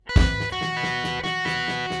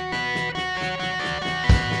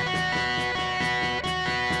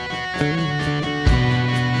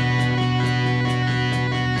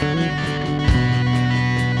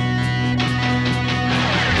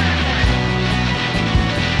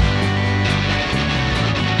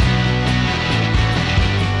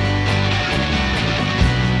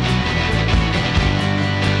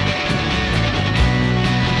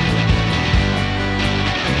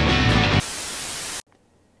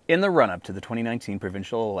In the run-up to the 2019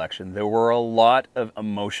 provincial election, there were a lot of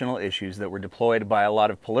emotional issues that were deployed by a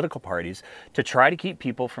lot of political parties to try to keep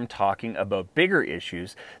people from talking about bigger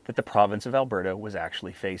issues that the province of Alberta was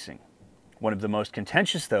actually facing. One of the most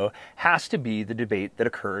contentious, though, has to be the debate that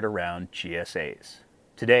occurred around GSAs.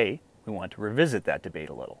 Today, we want to revisit that debate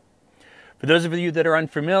a little. For those of you that are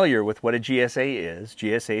unfamiliar with what a GSA is,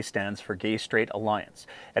 GSA stands for Gay Straight Alliance,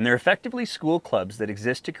 and they're effectively school clubs that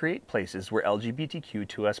exist to create places where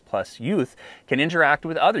LGBTQ2S+ youth can interact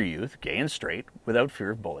with other youth, gay and straight, without fear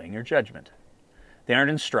of bullying or judgment. They aren't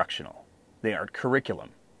instructional. They aren't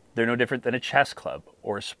curriculum. They're no different than a chess club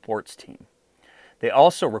or a sports team. They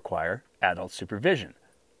also require adult supervision,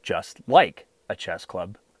 just like a chess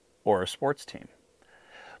club or a sports team.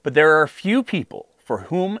 But there are a few people for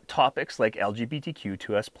whom topics like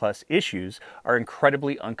LGBTQ2S+ issues are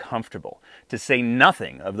incredibly uncomfortable, to say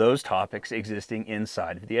nothing of those topics existing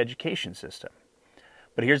inside of the education system.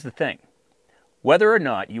 But here's the thing. Whether or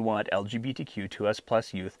not you want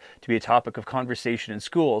LGBTQ2S+ youth to be a topic of conversation in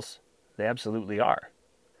schools, they absolutely are.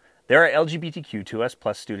 There are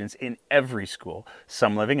LGBTQ2S+ students in every school,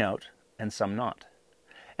 some living out and some not.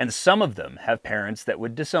 And some of them have parents that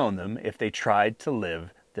would disown them if they tried to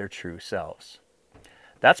live their true selves.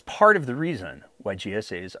 That's part of the reason why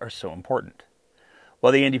GSAs are so important.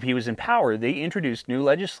 While the NDP was in power, they introduced new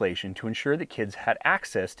legislation to ensure that kids had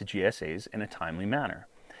access to GSAs in a timely manner.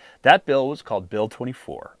 That bill was called Bill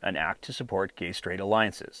 24, an act to support gay-straight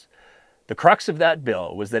alliances. The crux of that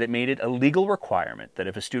bill was that it made it a legal requirement that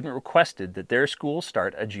if a student requested that their school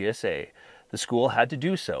start a GSA, the school had to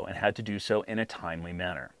do so and had to do so in a timely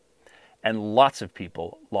manner. And lots of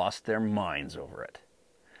people lost their minds over it.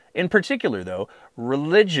 In particular, though,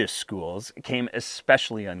 religious schools came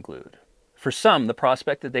especially unglued. For some, the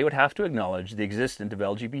prospect that they would have to acknowledge the existence of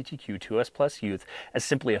LGBTQ2S+ youth as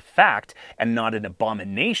simply a fact and not an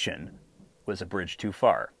abomination was a bridge too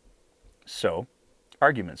far. So,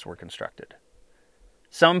 arguments were constructed.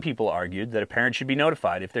 Some people argued that a parent should be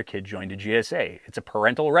notified if their kid joined a GSA. It's a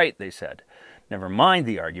parental right, they said. Never mind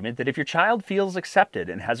the argument that if your child feels accepted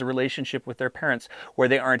and has a relationship with their parents where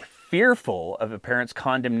they aren't fearful of a parent's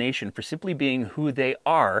condemnation for simply being who they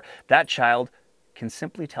are, that child can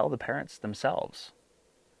simply tell the parents themselves.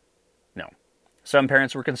 No. Some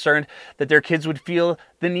parents were concerned that their kids would feel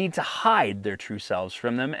the need to hide their true selves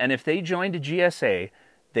from them, and if they joined a GSA,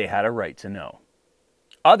 they had a right to know.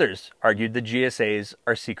 Others argued that GSAs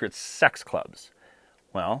are secret sex clubs.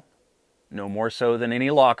 Well, no more so than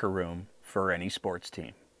any locker room for any sports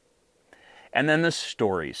team. And then the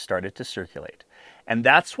stories started to circulate. And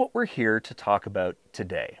that's what we're here to talk about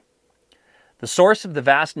today. The source of the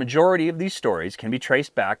vast majority of these stories can be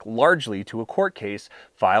traced back largely to a court case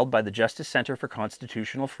filed by the Justice Center for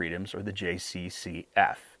Constitutional Freedoms, or the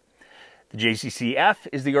JCCF. The JCCF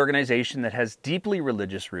is the organization that has deeply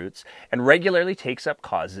religious roots and regularly takes up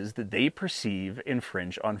causes that they perceive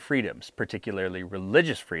infringe on freedoms, particularly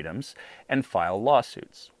religious freedoms, and file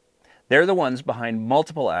lawsuits. They're the ones behind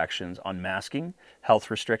multiple actions on masking, health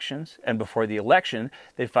restrictions, and before the election,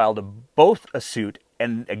 they filed both a suit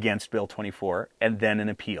against Bill 24 and then an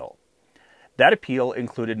appeal. That appeal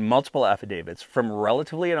included multiple affidavits from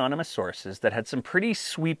relatively anonymous sources that had some pretty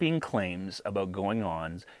sweeping claims about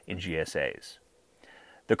going-ons in GSAs.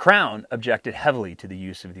 The Crown objected heavily to the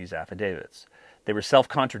use of these affidavits. They were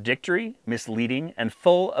self-contradictory, misleading, and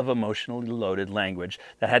full of emotionally loaded language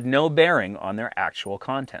that had no bearing on their actual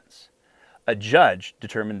contents. A judge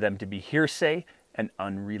determined them to be heresay and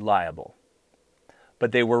unreliable.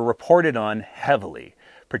 But they were reported on heavily,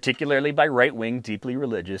 particularly by right-wing, deeply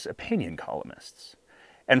religious opinion columnists.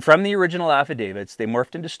 And from the original affidavits, they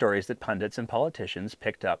morphed into stories that pundits and politicians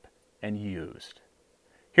picked up and used.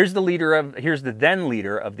 Here's the then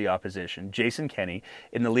leader of the opposition, Jason Kenney,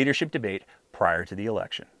 in the leadership debate prior to the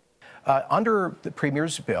election. Under the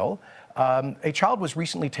Premier's bill, a child was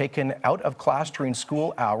recently taken out of class during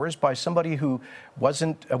school hours by somebody who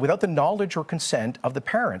wasn't, without the knowledge or consent of the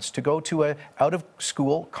parents, to go to a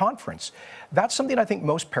out-of-school conference. That's something I think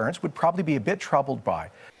most parents would probably be a bit troubled by.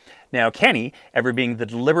 Now, Kenney, ever being the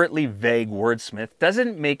deliberately vague wordsmith,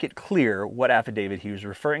 doesn't make it clear what affidavit he was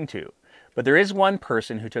referring to. But there is one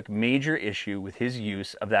person who took major issue with his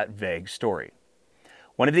use of that vague story.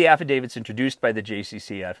 One of the affidavits introduced by the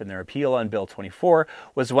JCCF in their appeal on Bill 24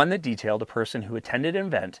 was one that detailed a person who attended an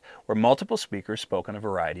event where multiple speakers spoke on a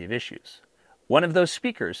variety of issues. One of those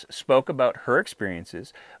speakers spoke about her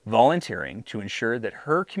experiences volunteering to ensure that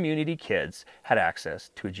her community kids had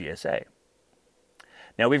access to a GSA.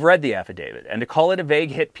 Now, we've read the affidavit, and to call it a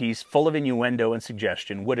vague hit piece full of innuendo and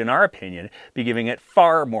suggestion would, in our opinion, be giving it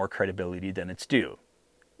far more credibility than it's due.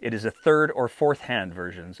 It is a third or fourth hand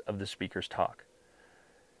versions of the speaker's talk.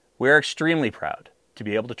 We are extremely proud to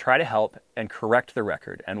be able to try to help and correct the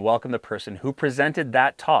record and welcome the person who presented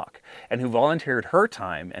that talk and who volunteered her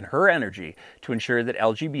time and her energy to ensure that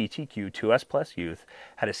LGBTQ2S+ youth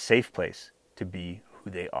had a safe place to be who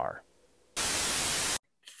they are.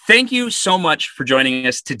 Thank you so much for joining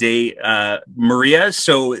us today, Maria.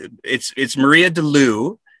 So it's Maria de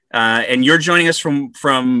Leeuw, and you're joining us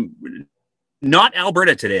from not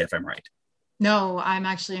Alberta today, if I'm right. No, I'm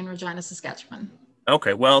actually in Regina, Saskatchewan.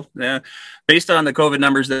 Okay, well, based on the COVID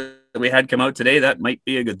numbers that we had come out today, that might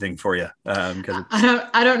be a good thing for you.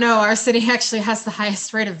 I don't know. Our city actually has the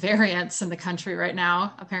highest rate of variance in the country right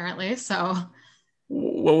now, apparently. So,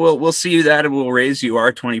 we'll see that, and we'll raise you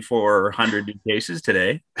our 2,400 new cases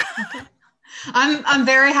today. Okay. I'm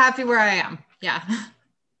very happy where I am. Yeah.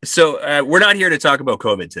 So we're not here to talk about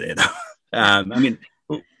COVID today, though. I mean,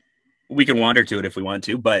 we can wander to it if we want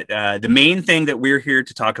to, but the main thing that we're here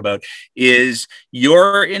to talk about is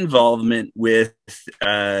your involvement with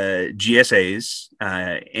GSAs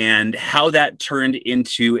and how that turned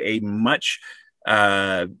into a much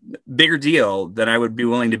bigger deal than I would be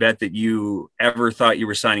willing to bet that you ever thought you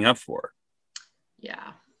were signing up for.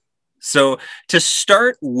 Yeah. So to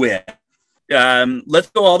start with, let's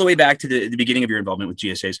go all the way back to the beginning of your involvement with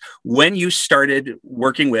GSAs. When you started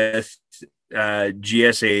working with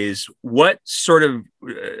GSAs, what sort of,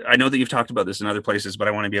 I know that you've talked about this in other places, but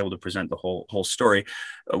I want to be able to present the whole story.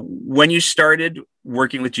 When you started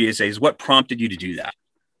working with GSAs, what prompted you to do that?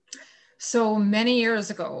 So many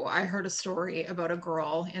years ago, I heard a story about a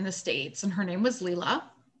girl in the States, and her name was Leeuw.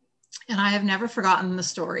 And I have never forgotten the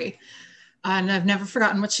story. And I've never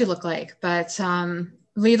forgotten what she looked like. But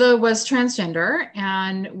Leeuw was transgender.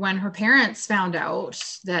 And when her parents found out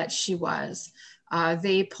that she was,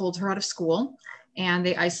 they pulled her out of school and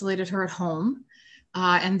they isolated her at home.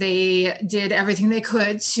 And they did everything they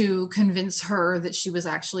could to convince her that she was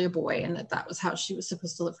actually a boy and that was how she was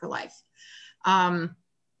supposed to live her life.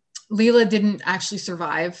 Leeuw didn't actually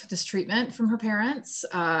survive this treatment from her parents.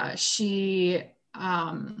 She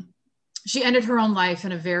ended her own life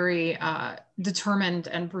in a very determined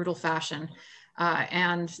and brutal fashion.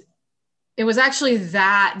 And it was actually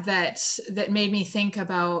that made me think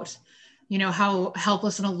about, you know, how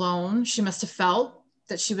helpless and alone she must have felt,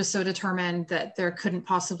 that she was so determined that there couldn't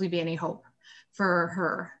possibly be any hope for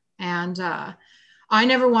her. And I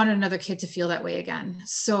never wanted another kid to feel that way again.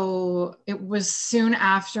 So it was soon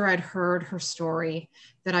after I'd heard her story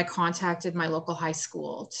that I contacted my local high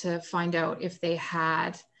school to find out if they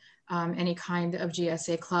had any kind of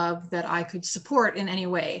GSA club that I could support in any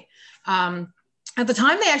way. At the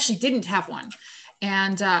time, they actually didn't have one.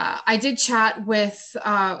 And I did chat with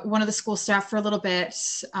one of the school staff for a little bit.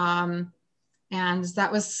 And that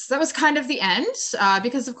was kind of the end,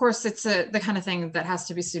 because of course it's the kind of thing that has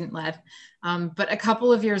to be student led. But a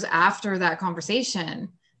couple of years after that conversation,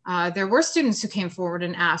 there were students who came forward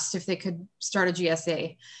and asked if they could start a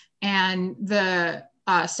GSA. And the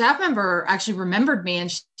staff member actually remembered me,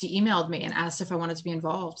 and she emailed me and asked if I wanted to be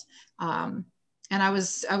involved. And I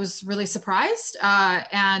was really surprised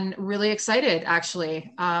and really excited,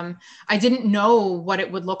 actually. I didn't know what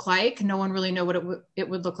it would look like. No one really knew what it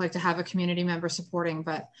would look like to have a community member supporting,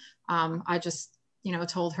 but I just,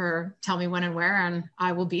 told her, tell me when and where, and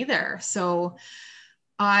I will be there. So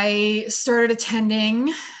I started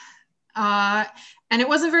attending, and it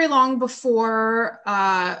wasn't very long before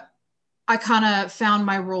I kind of found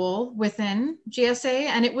my role within GSA,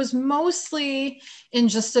 and it was mostly in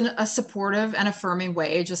just a supportive and affirming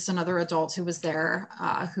way, just another adult who was there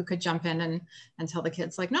who could jump in and tell the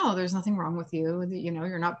kids, like, no, there's nothing wrong with you.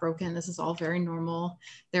 You're not broken. This is all very normal.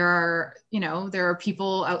 There are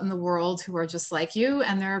people out in the world who are just like you,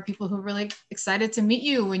 and there are people who are really excited to meet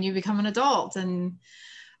you when you become an adult. And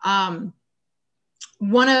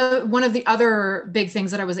one of the other big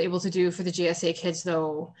things that I was able to do for the GSA kids,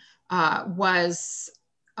 though, was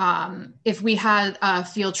if we had a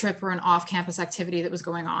field trip or an off-campus activity that was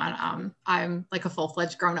going on. I'm like a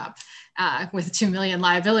full-fledged grown-up with $2 million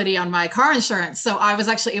liability on my car insurance. So I was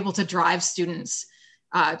actually able to drive students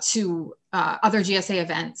to other GSA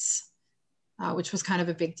events, which was kind of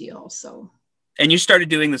a big deal. So. And you started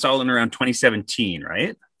doing this all in around 2017,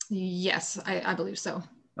 right? Yes, I believe so.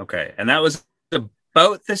 Okay. And that was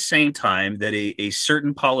about the same time that a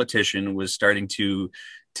certain politician was starting to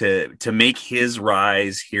make his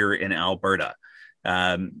rise here in Alberta.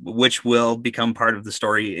 which will become part of the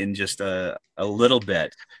story in just a little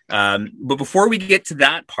bit. But before we get to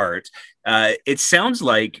that part, it sounds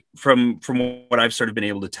like, from what I've sort of been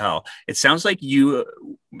able to tell, it sounds like you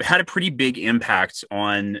had a pretty big impact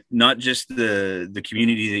on not just the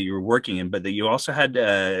community that you were working in, but that you also had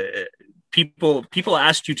people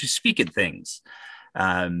asked you to speak at things.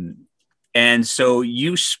 And so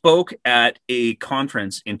you spoke at a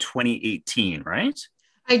conference in 2018, right?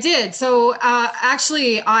 I did. So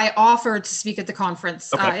actually, I offered to speak at the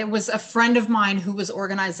conference. Okay. It was a friend of mine who was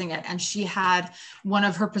organizing it, and she had one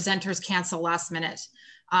of her presenters cancel last minute.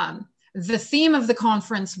 The theme of the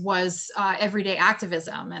conference was everyday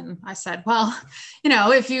activism. And I said, well,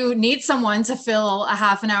 if you need someone to fill a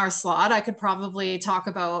half an hour slot, I could probably talk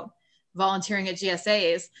about volunteering at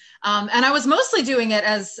GSAs. And I was mostly doing it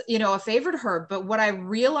as, a favor to her. But what I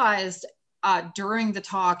realized during the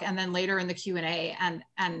talk and then later in the Q&A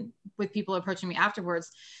and with people approaching me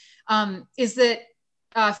afterwards, is that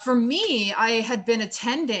for me, I had been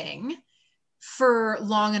attending for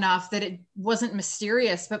long enough that it wasn't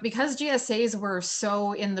mysterious, but because GSAs were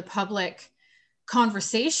so in the public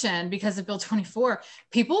conversation because of Bill 24,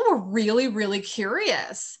 people were really, really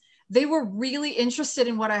curious. They were really interested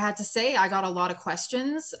in what I had to say. I got a lot of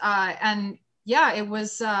questions, and yeah, it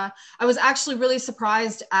was, I was actually really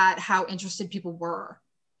surprised at how interested people were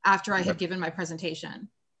after I had given my presentation.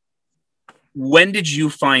 When did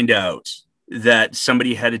you find out that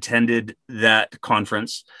somebody had attended that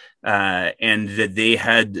conference and that they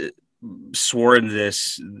had sworn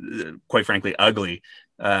this, quite frankly, ugly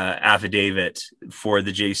affidavit for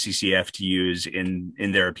the JCCF to use in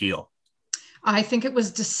their appeal? I think it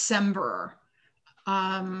was December.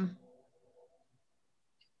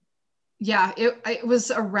 Yeah, it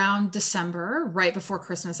was around December, right before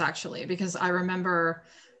Christmas, actually, because I remember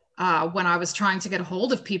when I was trying to get a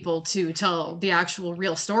hold of people to tell the actual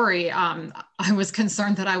real story, I was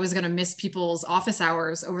concerned that I was going to miss people's office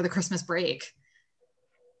hours over the Christmas break.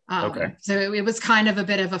 Okay. So it was kind of a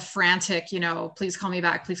bit of a frantic, please call me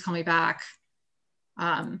back, please call me back.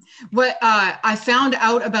 What I found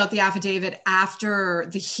out about the affidavit after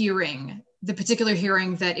the hearing, the particular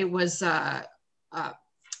hearing that it was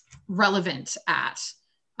relevant at.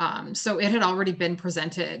 So it had already been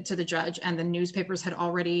presented to the judge and the newspapers had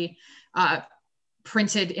already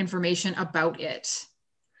printed information about it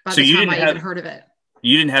by the time I even heard of it.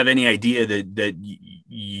 You didn't have any idea that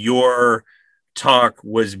your talk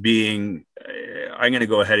was being, I'm going to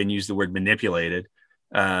go ahead and use the word manipulated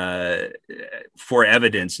for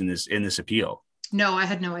evidence in this appeal? No, I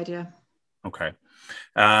had no idea. Okay.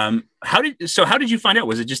 How did you find out?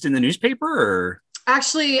 Was it just in the newspaper, or?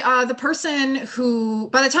 Actually, the person who,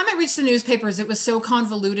 by the time I reached the newspapers, it was so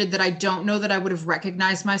convoluted that I don't know that I would have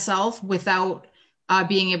recognized myself without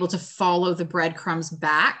being able to follow the breadcrumbs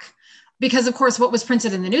back. Because, of course, what was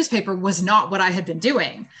printed in the newspaper was not what I had been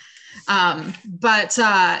doing. But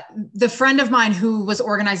the friend of mine who was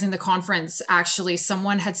organizing the conference, actually,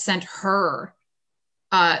 someone had sent her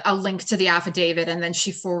a link to the affidavit, and then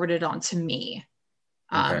she forwarded it on to me.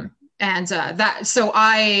 Okay. And so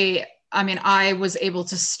I was able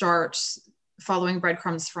to start following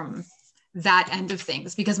breadcrumbs from that end of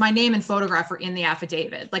things because my name and photograph are in the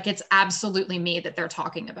affidavit. Like, it's absolutely me that they're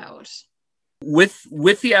talking about.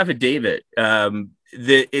 With the affidavit,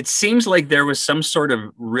 it seems like there was some sort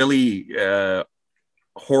of really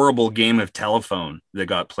horrible game of telephone that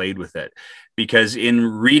got played with it, because in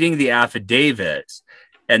reading the affidavit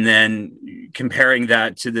and then comparing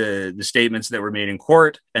that to the statements that were made in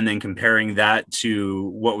court, and then comparing that to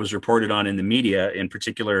what was reported on in the media, in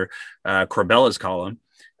particular, Corbella's column,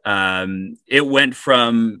 it went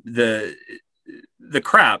from the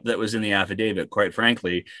crap that was in the affidavit, quite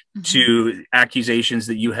frankly, mm-hmm. to accusations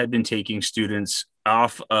that you had been taking students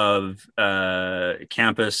off of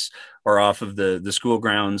campus or off of the school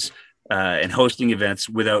grounds and hosting events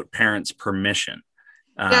without parents' permission.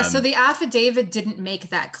 Yeah, so the affidavit didn't make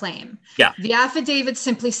that claim. Yeah. The affidavit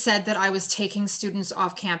simply said that I was taking students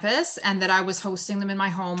off campus and that I was hosting them in my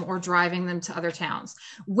home or driving them to other towns,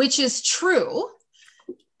 which is true.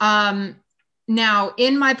 Now,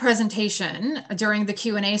 in my presentation during the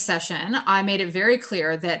Q&A session, I made it very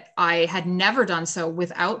clear that I had never done so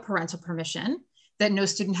without parental permission, that no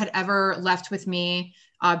student had ever left with me,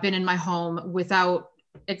 been in my home without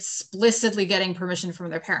explicitly getting permission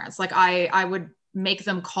from their parents. Like I would make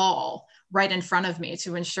them call right in front of me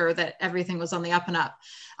to ensure that everything was on the up and up.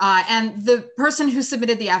 And the person who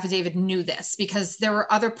submitted the affidavit knew this because there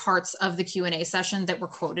were other parts of the Q&A session that were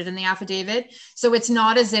quoted in the affidavit. So it's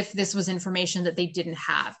not as if this was information that they didn't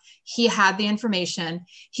have. He had the information.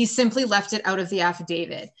 He simply left it out of the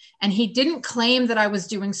affidavit. And he didn't claim that I was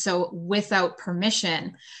doing so without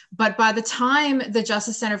permission. But by the time the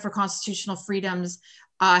Justice Center for Constitutional Freedoms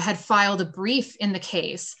had filed a brief in the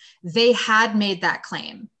case, they had made that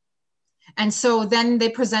claim. And so then they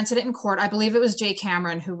presented it in court. I believe it was Jay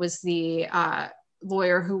Cameron, who was the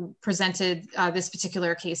lawyer who presented this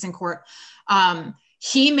particular case in court.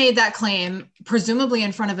 He made that claim, presumably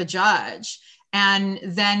in front of a judge. And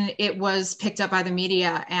then it was picked up by the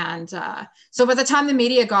media. And so by the time the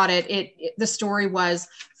media got it, the story was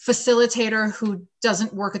facilitator who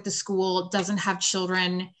doesn't work at the school, doesn't have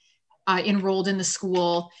children enrolled in the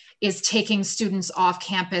school, is taking students off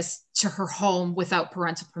campus to her home without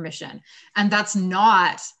parental permission. And that's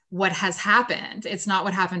not what has happened. It's not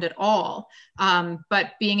what happened at all.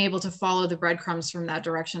 But being able to follow the breadcrumbs from that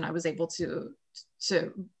direction, I was able to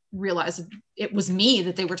realize that it was me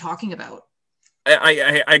that they were talking about.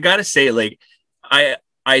 I gotta say, like,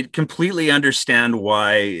 I completely understand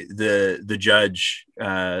why the judge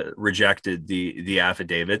rejected the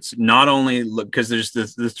affidavits. Not only because there's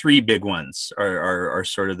the three big ones are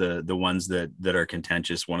sort of the ones that are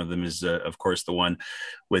contentious. One of them is of course the one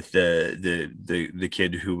with the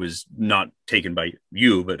kid who was not taken by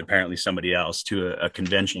you, but apparently somebody else to a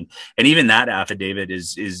convention. And even that affidavit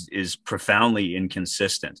is profoundly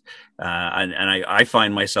inconsistent. And I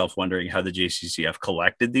find myself wondering how the JCCF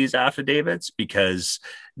collected these affidavits, because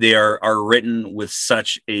they are written with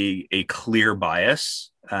such a clear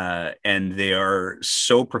bias, and they are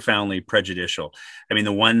so profoundly prejudicial. I mean,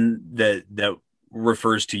 the one that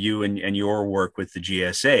refers to you and your work with the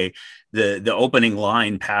GSA, the opening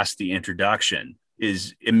line past the introduction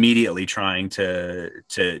is immediately trying to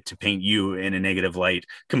paint you in a negative light,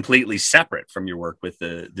 completely separate from your work with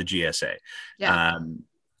the GSA. Yeah.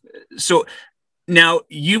 So now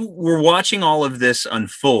you were watching all of this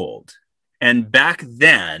unfold, and back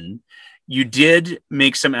then you did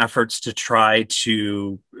make some efforts to try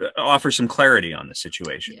to offer some clarity on the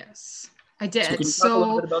situation. Yes, I did. So can you talk a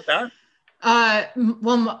little bit about that?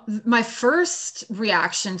 Well, my first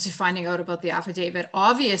reaction to finding out about the affidavit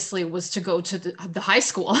obviously was to go to the high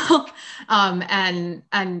school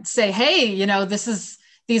and say, hey, you know,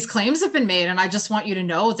 these claims have been made, and I just want you to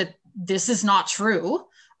know that this is not true.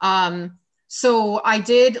 So I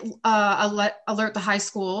did alert the high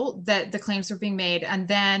school that the claims were being made. And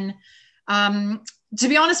then, to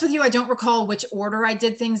be honest with you, I don't recall which order I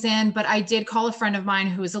did things in, but I did call a friend of mine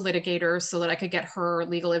who is a litigator so that I could get her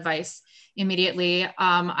legal advice immediately.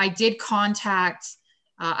 I did contact,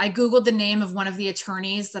 I Googled the name of one of the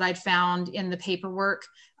attorneys that I'd found in the paperwork,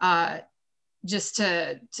 just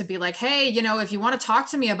to be like, hey, you know, if you want to talk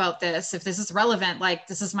to me about this, if this is relevant, like,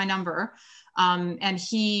 this is my number. And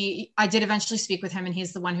I did eventually speak with him, and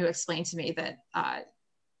he's the one who explained to me that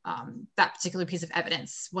that particular piece of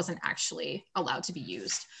evidence wasn't actually allowed to be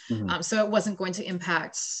used. Mm-hmm. So it wasn't going to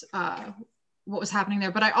impact what was happening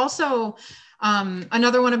there. But I also,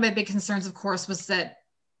 another one of my big concerns, of course, was that,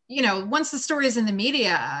 you know, once the story is in the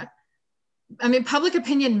media, I mean, public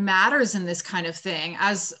opinion matters in this kind of thing,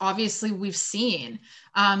 as obviously we've seen.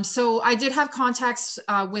 So I did have contacts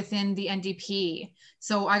within the NDP.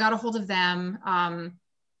 So I got a hold of them.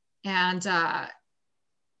 And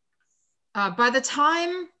by the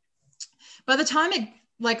time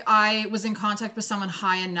I was in contact with someone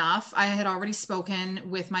high enough, I had already spoken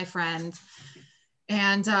with my friend,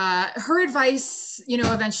 and her advice, you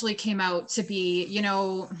know, eventually came out to be, you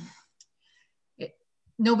know,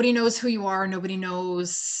 nobody knows who you are. Nobody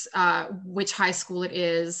knows which high school it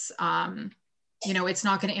is. You know, it's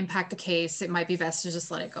not going to impact the case. It might be best to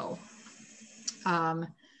just let it go.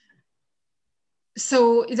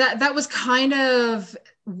 So that was kind of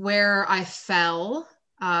where I fell,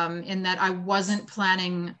 in that I wasn't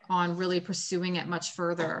planning on really pursuing it much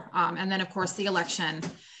further. And then, of course, the election,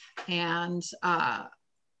 and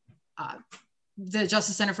the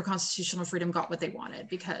Justice Center for Constitutional Freedom got what they wanted,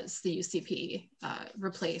 because the UCP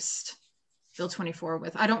replaced Bill 24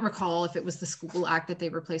 with, I don't recall if it was the School Act that they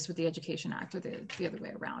replaced with the Education Act, or the other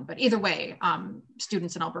way around. But either way,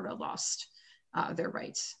 students in Alberta lost their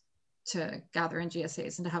rights to gather in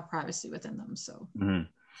GSAs and to have privacy within them. So. Mm-hmm.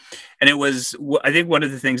 And it was, I think, one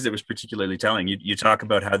of the things that was particularly telling. You talk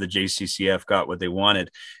about how the JCCF got what they wanted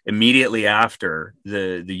immediately after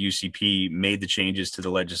the UCP made the changes to the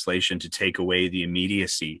legislation to take away the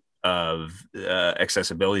immediacy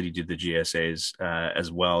accessibility to the GSAs,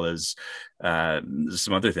 as well as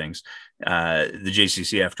some other things. The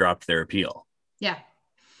JCCF dropped their appeal. Yeah.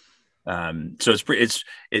 So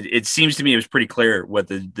it seems to me it was pretty clear what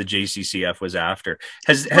the JCCF was after.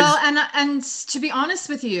 Well, and to be honest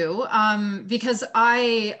with you, because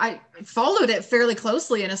I followed it fairly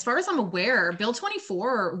closely, and as far as I'm aware, Bill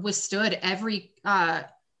 24 withstood every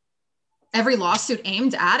lawsuit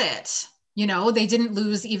aimed at it. You know, they didn't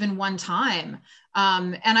lose even one time,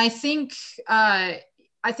 and I think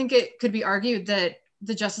it could be argued that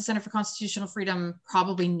the Justice Center for Constitutional Freedom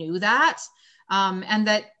probably knew that, and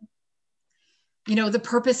that, you know, the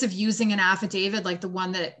purpose of using an affidavit like the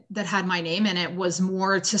one that had my name in it was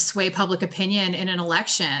more to sway public opinion in an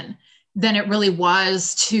election than it really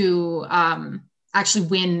was to actually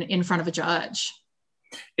win in front of a judge.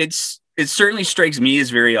 It certainly strikes me as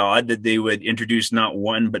very odd that they would introduce not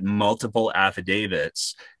one but multiple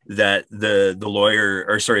affidavits that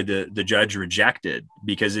the judge rejected,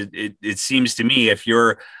 because it seems to me, if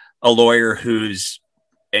you're a lawyer who's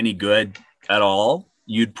any good at all,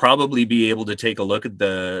 you'd probably be able to take a look at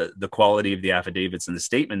the quality of the affidavits and the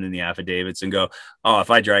statement in the affidavits and go, oh, if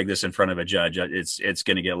I drag this in front of a judge, it's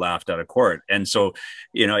going to get laughed out of court. And so,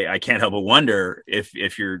 you know, I can't help but wonder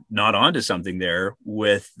if you're not onto something there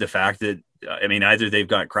with the fact that, I mean, either they've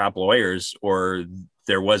got crap lawyers or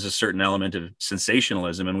there was a certain element of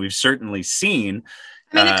sensationalism. And we've certainly seen.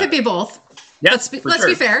 I mean, it could be both. Yeah, let's be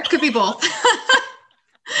fair. It could be both.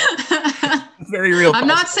 Very real. I'm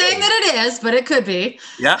not saying that it is, but it could be.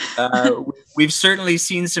 Yeah. We've certainly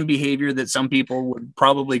seen some behavior that some people would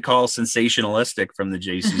probably call sensationalistic from the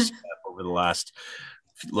JCCF over the last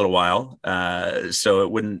little while. So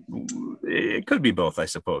it could be both, I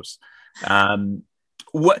suppose.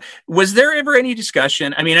 What was there ever any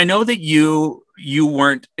discussion? I mean, I know that you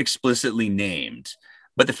weren't explicitly named,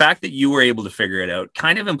 but the fact that you were able to figure it out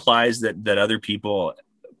kind of implies that other people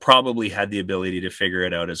probably had the ability to figure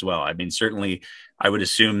it out as well. I mean, certainly I would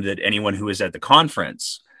assume that anyone who was at the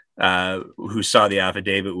conference who saw the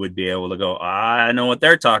affidavit would be able to go, I know what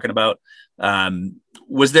they're talking about.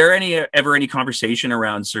 Was there ever any conversation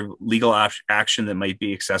around sort of legal action that might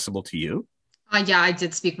be accessible to you? Yeah, I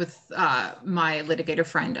did speak with my litigator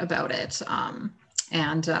friend about it.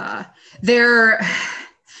 And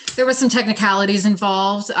there was some technicalities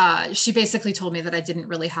involved. She basically told me that I didn't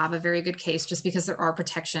really have a very good case just because there are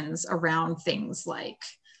protections around things like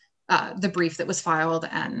the brief that was filed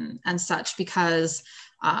and such, because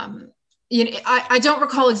you know, I don't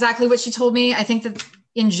recall exactly what she told me. I think that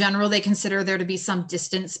in general, they consider there to be some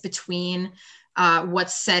distance between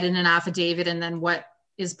what's said in an affidavit and then what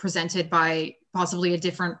is presented by possibly a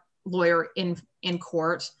different lawyer in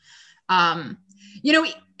court. You know,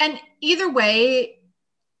 and either way,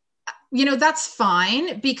 you know, that's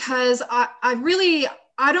fine, because I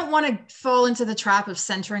don't want to fall into the trap of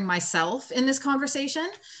centering myself in this conversation.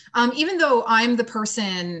 Even though I'm the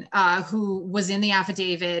person who was in the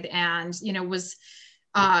affidavit and, you know, was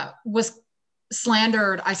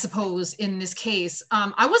slandered, I suppose, in this case,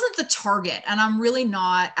 I wasn't the target, and I'm really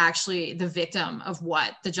not actually the victim of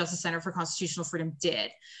what the Justice Center for Constitutional Freedom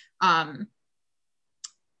did.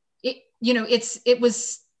 It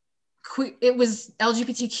was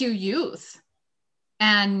LGBTQ youth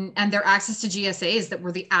and their access to GSAs that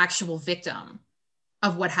were the actual victim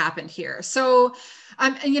of what happened here. So,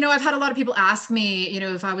 you know, I've had a lot of people ask me, you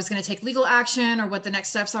know, if I was going to take legal action or what the next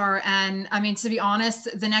steps are. And I mean, to be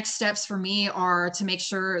honest, the next steps for me are to make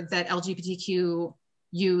sure that LGBTQ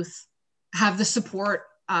youth have the support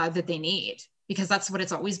that they need, because that's what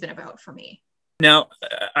it's always been about for me. Now,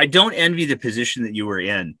 I don't envy the position that you were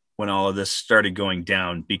in when all of this started going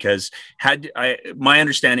down, because my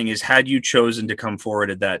understanding is, had you chosen to come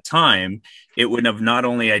forward at that time, it would have not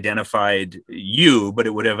only identified you, but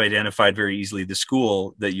it would have identified very easily the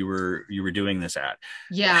school that you were doing this at.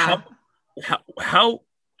 Yeah. How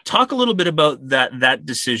talk a little bit about that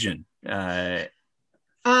decision.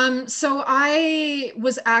 So I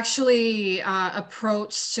was actually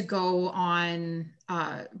approached to go on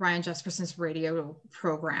Ryan Jesperson's radio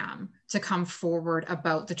program to come forward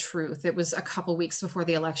about the truth. It was a couple weeks before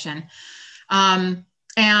the election. And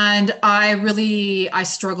I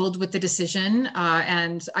struggled with the decision.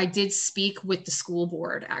 And I did speak with the school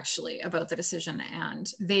board actually about the decision,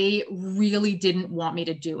 and they really didn't want me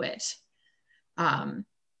to do it.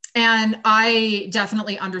 And I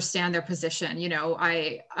definitely understand their position. You know,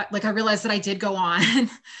 I realized that I did go on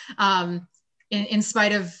in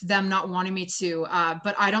spite of them not wanting me to,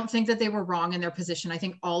 but I don't think that they were wrong in their position. I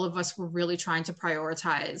think all of us were really trying to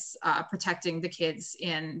prioritize protecting the kids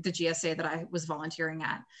in the GSA that I was volunteering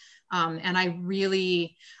at. And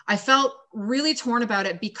I felt really torn about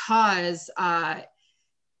it because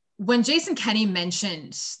when Jason Kenney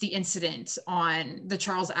mentioned the incident on the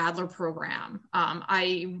Charles Adler program,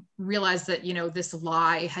 I realized that, this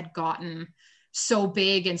lie had gotten so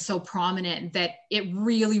big and so prominent that it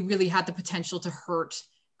really, really had the potential to hurt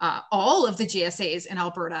all of the GSAs in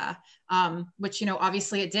Alberta, which,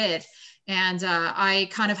 obviously it did. And I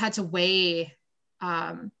kind of had to weigh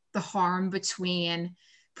the harm between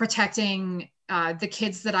protecting the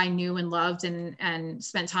kids that I knew and loved and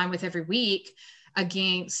spent time with every week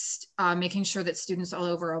against making sure that students all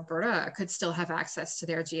over Alberta could still have access to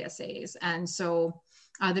their GSAs. And so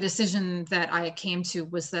the decision that I came to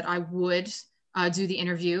was that I would do the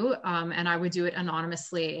interview and I would do it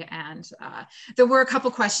anonymously. And there were a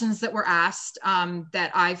couple questions that were asked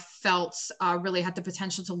that I felt really had the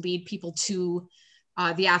potential to lead people to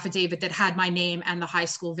the affidavit that had my name and the high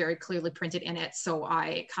school very clearly printed in it. So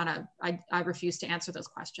I refused to answer those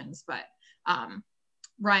questions, but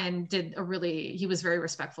Ryan he was very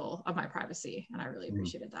respectful of my privacy, and I really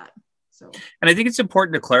appreciated that. So, and I think it's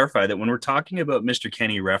important to clarify that when we're talking about Mr.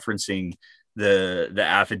 Kenney referencing the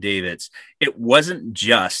affidavits, it wasn't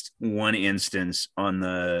just one instance on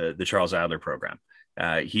the Charles Adler program.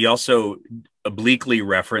 He also obliquely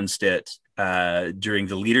referenced it during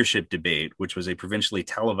the leadership debate, which was a provincially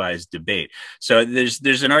televised debate. So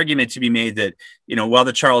there's an argument to be made that, while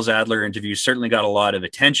the Charles Adler interview certainly got a lot of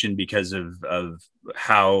attention because of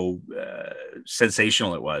how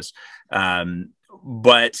sensational it was,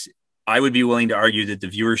 but I would be willing to argue that the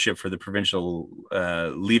viewership for the provincial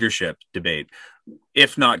leadership debate,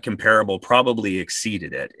 if not comparable, probably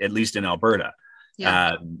exceeded it, at least in Alberta.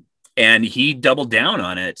 Yeah. And he doubled down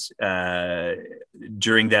on it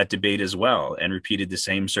during that debate as well, and repeated the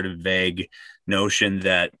same sort of vague notion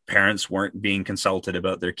that parents weren't being consulted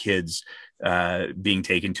about their kids being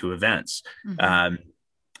taken to events. Mm-hmm.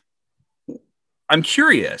 I'm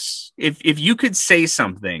curious if you could say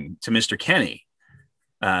something to Mr. Kenney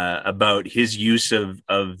about his use of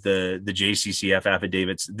the JCCF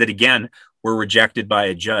affidavits that, again, were rejected by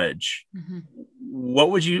a judge. Mm-hmm. What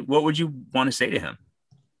would you want to say to him?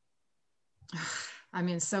 I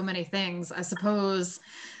mean, so many things. I suppose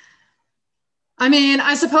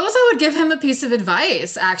I would give him a piece of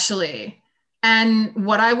advice, actually. And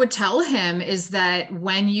what I would tell him is that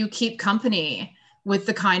when you keep company with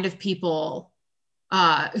the kind of people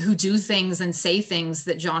who do things and say things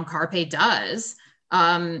that John Carpe does,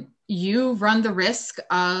 you run the risk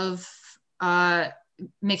of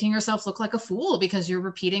making yourself look like a fool because you're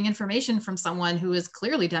repeating information from someone who has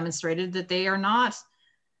clearly demonstrated that they are not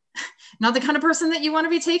the kind of person that you want to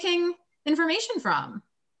be taking information from.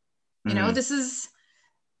 Mm-hmm. This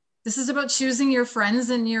is about choosing your friends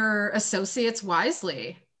and your associates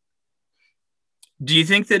wisely. Do you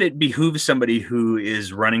think that it behooves somebody who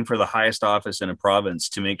is running for the highest office in a province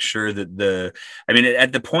to make sure that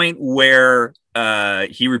at the point where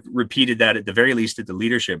he repeated that, at the very least at the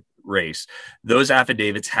leadership race, those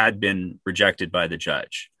affidavits had been rejected by the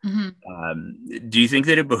judge. Mm-hmm. Do you think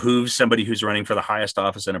that it behooves somebody who's running for the highest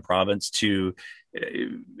office in a province to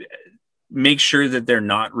make sure that they're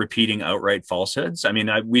not repeating outright falsehoods? I mean,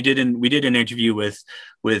 we did an interview with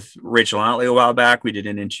Rachel Antley a while back. We did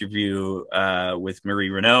an interview with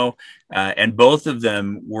Marie Renaud, and both of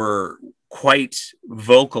them were quite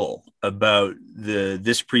vocal about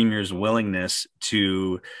this premier's willingness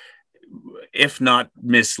to, if not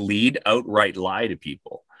mislead, outright lie to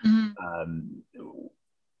people. Mm-hmm.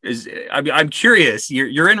 I'm curious.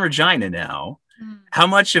 You're in Regina now. How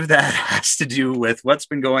much of that has to do with what's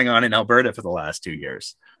been going on in Alberta for the last 2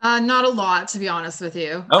 years? Not a lot, to be honest with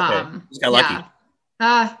you. Okay, just got lucky.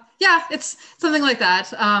 Yeah, it's something like that.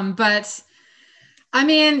 But I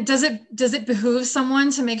mean, does it behoove someone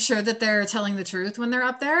to make sure that they're telling the truth when they're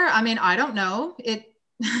up there? I mean, I don't know.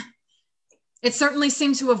 It certainly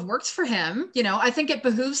seemed to have worked for him. I think it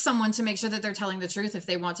behooves someone to make sure that they're telling the truth if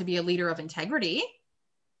they want to be a leader of integrity,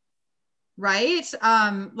 right?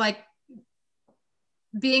 Like,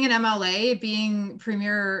 being an MLA, being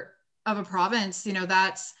premier of a province,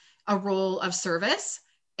 that's a role of service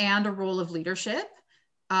and a role of leadership.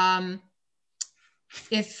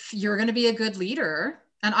 If you're going to be a good leader,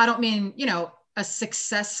 and I don't mean, a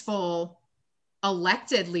successful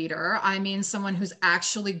elected leader, I mean someone who's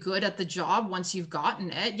actually good at the job once you've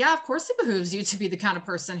gotten it. Yeah, of course it behooves you to be the kind of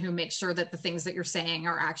person who makes sure that the things that you're saying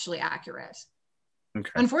are actually accurate.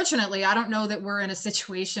 Okay. Unfortunately, I don't know that we're in a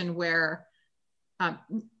situation where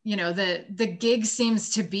the gig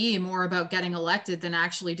seems to be more about getting elected than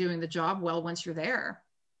actually doing the job well once you're there.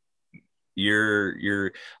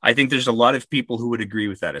 I think there's a lot of people who would agree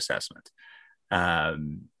with that assessment.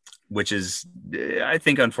 which is, I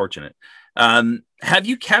think, unfortunate. Have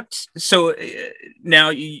you kept, now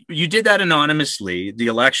you did that anonymously. The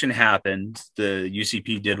election happened. The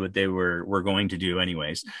UCP did what they were going to do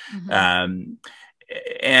anyways. Mm-hmm.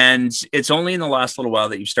 And it's only in the last little while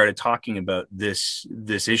that you've started talking about this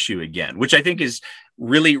issue again, which I think is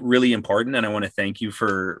really, really important. And I want to thank you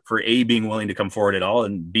for A, being willing to come forward at all,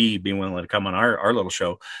 and B, being willing to come on our little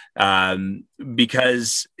show.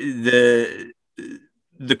 Because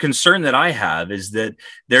the concern that I have is that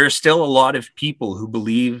there are still a lot of people who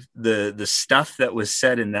believe the stuff that was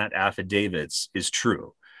said in that affidavits is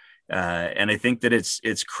true. And I think that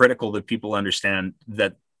it's critical that people understand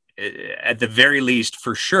that, at the very least,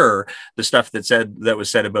 for sure, the stuff that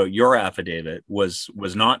was said about your affidavit was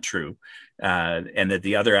not true, and that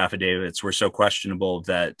the other affidavits were so questionable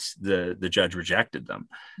that the judge rejected them.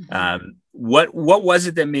 Mm-hmm. What was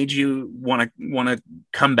it that made you want to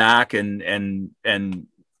come back and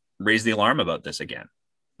raise the alarm about this again?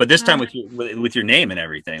 But this time with your name and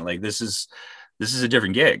everything. Like, this is a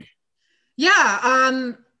different gig.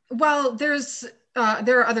 Yeah. Well, there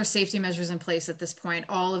are other safety measures in place at this point.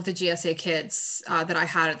 All of the GSA kids that I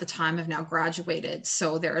had at the time have now graduated,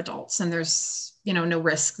 so they're adults, and there's no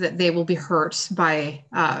risk that they will be hurt by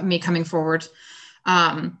me coming forward.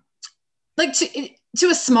 Like to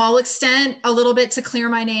a small extent, a little bit to clear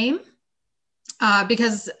my name,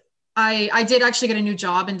 because I did actually get a new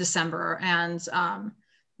job in December, and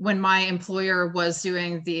when my employer was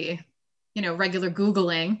doing the regular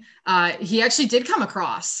Googling, he actually did come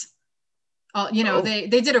across. They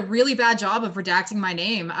did a really bad job of redacting my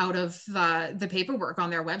name out of the paperwork on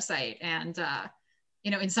their website. And,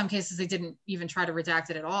 in some cases, they didn't even try to redact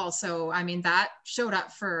it at all. So, I mean, that showed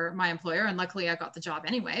up for my employer, and luckily I got the job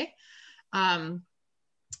anyway.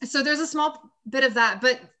 So there's a small bit of that.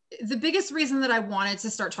 But the biggest reason that I wanted to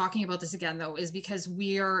start talking about this again, though, is because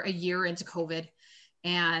we are a year into COVID,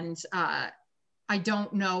 and I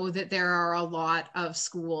don't know that there are a lot of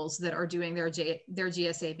schools that are doing their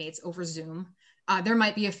GSA mates over Zoom. There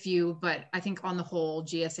might be a few, but I think on the whole,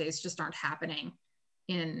 GSAs just aren't happening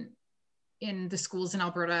in the schools in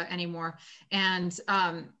Alberta anymore. And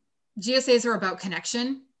GSAs are about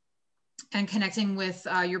connection and connecting with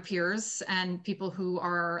your peers and people who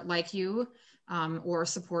are like you or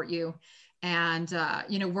support you. And,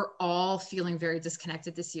 we're all feeling very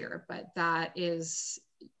disconnected this year, but that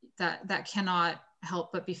cannot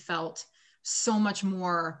help but be felt so much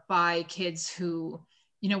more by kids who,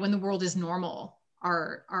 when the world is normal,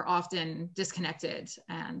 are often disconnected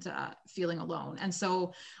and feeling alone. And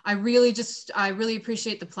so I really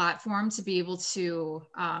appreciate the platform to be able to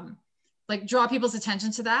draw people's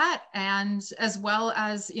attention to that, and as well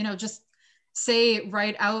as just say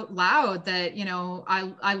right out loud that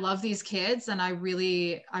I love these kids, and I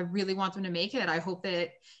really want them to make it. I hope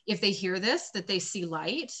that if they hear this, that they see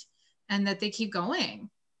light and that they keep going.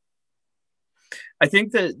 I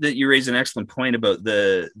think that you raise an excellent point about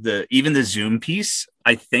even the Zoom piece,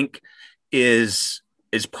 I think is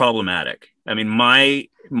problematic. I mean, my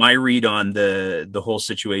read on the whole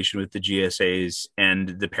situation with the GSAs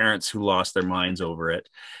and the parents who lost their minds over it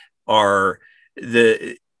are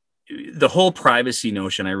the whole privacy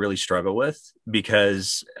notion I really struggle with,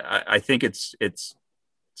 because I think it's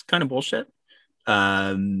kind of bullshit.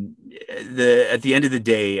 At the end of the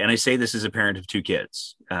day, and I say this as a parent of two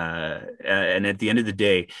kids, and at the end of the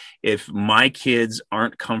day, if my kids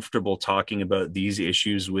aren't comfortable talking about these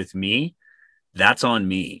issues with me, that's on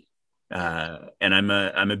me. And I'm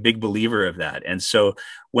a big believer of that. And so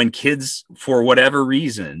when kids, for whatever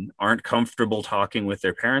reason, aren't comfortable talking with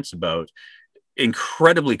their parents about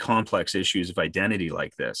incredibly complex issues of identity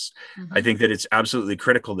like this, mm-hmm. I think that it's absolutely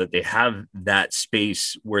critical that they have that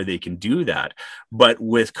space where they can do that. But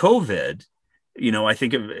with COVID, I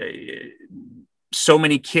think of so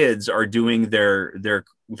many kids are doing their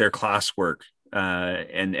classwork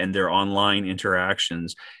and their online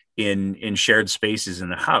interactions in shared spaces in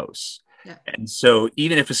the house. Yeah. And so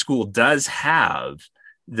even if a school does have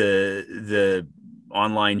the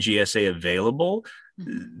online GSA available,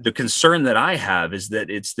 the concern that I have is that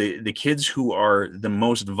it's the kids who are the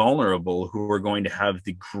most vulnerable who are going to have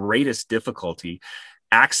the greatest difficulty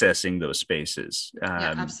accessing those spaces.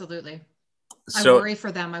 Yeah, absolutely. So, I worry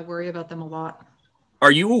for them. I worry about them a lot.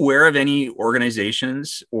 Are you aware of any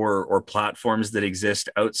organizations or platforms that exist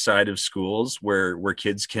outside of schools where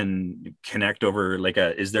kids can connect over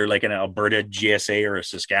is there like an Alberta GSA or a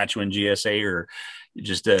Saskatchewan GSA, or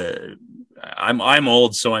just I'm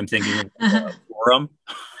old, so I'm thinking of a forum?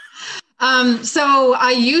 So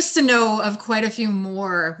I used to know of quite a few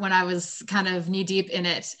more when I was kind of knee deep in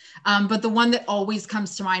it. But the one that always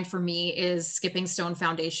comes to mind for me is Skipping Stone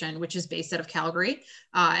Foundation, which is based out of Calgary.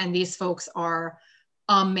 And these folks are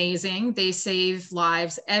amazing. They save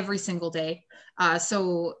lives every single day.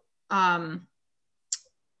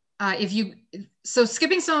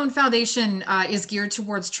 Skipping Stone Foundation is geared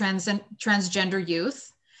towards transgender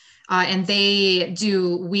youth. And they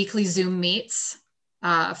do weekly Zoom meets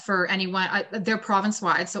for anyone. They're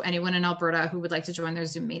province-wide, so anyone in Alberta who would like to join their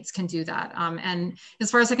Zoom meets can do that. And as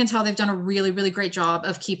far as I can tell, they've done a really, really great job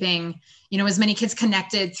of keeping, as many kids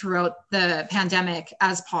connected throughout the pandemic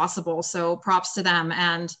as possible. So props to them.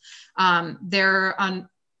 And they're a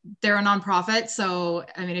nonprofit. So,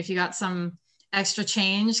 I mean, if you got some extra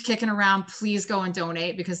change kicking around, please go and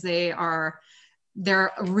donate, because they're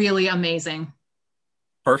really amazing.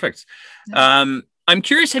 Perfect. I'm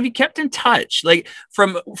curious, have you kept in touch, like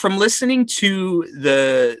from listening to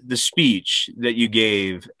the speech that you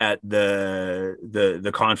gave at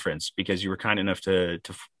the conference, because you were kind enough to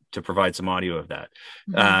provide some audio of that.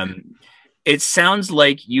 Mm-hmm. It sounds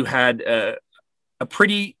like you had a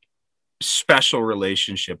pretty special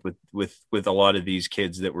relationship with a lot of these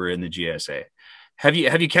kids that were in the GSA. Have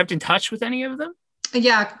you kept in touch with any of them?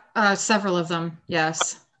 Yeah, several of them.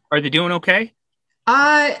 Yes. Are they doing okay?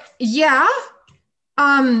 Yeah.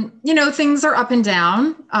 Things are up and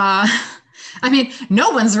down. I mean, no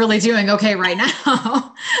one's really doing okay right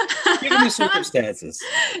now. Given the circumstances.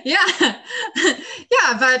 Yeah.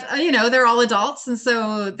 Yeah. But, they're all adults. And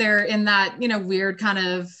so they're in that, weird kind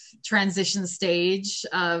of transition stage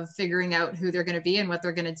of figuring out who they're going to be and what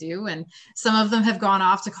they're going to do. And some of them have gone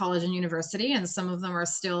off to college and university, and some of them are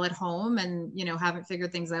still at home and, haven't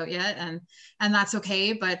figured things out yet. And that's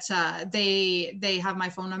okay. But they have my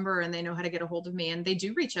phone number and they know how to get a hold of me, and they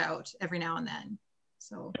do reach out every now and then.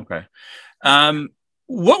 So, okay.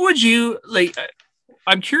 What would you like?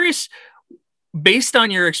 I'm curious, based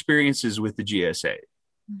on your experiences with the GSA,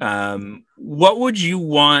 what would you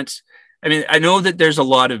want? I mean, I know that there's a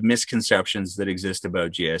lot of misconceptions that exist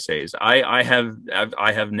about GSAs. I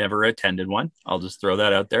have never attended one. I'll just throw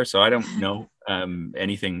that out there. So I don't know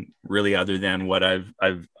anything really other than what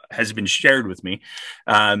has been shared with me.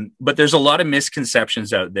 But there's a lot of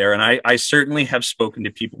misconceptions out there. And I certainly have spoken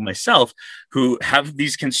to people myself who have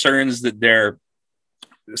these concerns that they're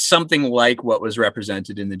something like what was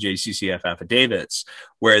represented in the JCCF affidavits,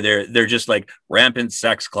 where they're just like rampant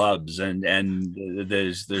sex clubs and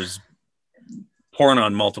there's porn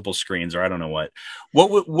on multiple screens, or I don't know what.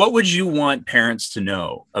 What would you want parents to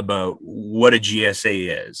know about what a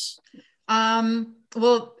GSA is?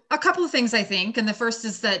 Well, a couple of things, I think. And the first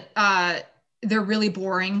is that they're really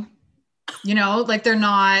boring. Like they're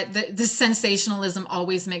not, the sensationalism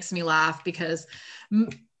always makes me laugh, because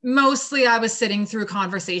mostly I was sitting through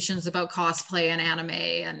conversations about cosplay and anime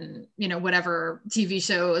and, whatever TV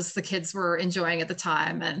shows the kids were enjoying at the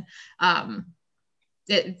time. And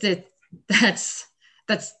that's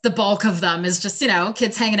the bulk of them, is just,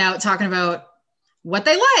 kids hanging out, talking about what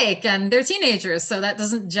they like, and they're teenagers. So that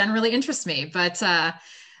doesn't generally interest me. But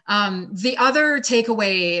the other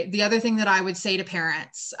takeaway, the other thing that I would say to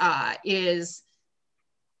parents is,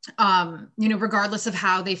 regardless of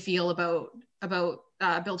how they feel about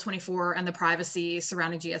Bill 24 and the privacy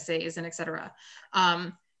surrounding GSAs and et cetera,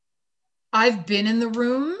 I've been in the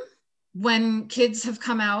room when kids have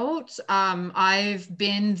come out. I've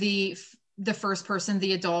been the first person,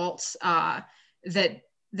 the adult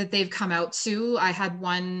that they've come out to. I had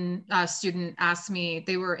one student ask me,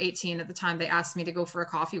 they were 18 at the time, they asked me to go for a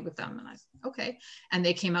coffee with them. And I said, okay. And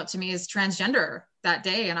they came out to me as transgender that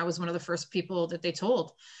day. And I was one of the first people that they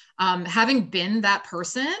told. Having been that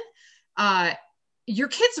person, your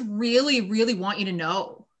kids really, really want you to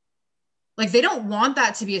know. Like, they don't want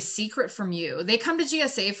that to be a secret from you. They come to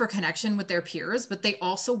GSA for connection with their peers, but they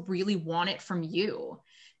also really want it from you.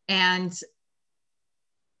 And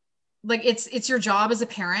like, it's your job as a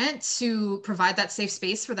parent to provide that safe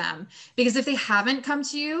space for them, because if they haven't come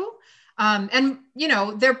to you, and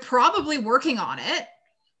they're probably working on it.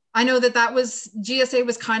 I know that GSA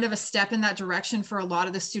was kind of a step in that direction for a lot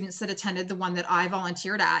of the students that attended the one that I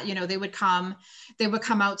volunteered at. They would come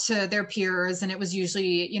out to their peers, and it was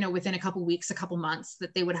usually, within a couple weeks, a couple months,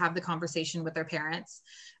 that they would have the conversation with their parents.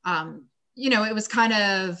 It was kind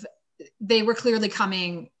of, they were clearly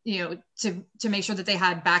coming, to make sure that they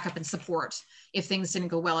had backup and support if things didn't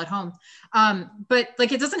go well at home. But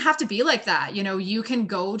like, it doesn't have to be like that. You can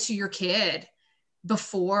go to your kid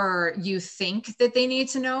before you think that they need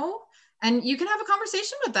to know, and you can have a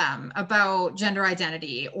conversation with them about gender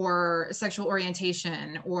identity or sexual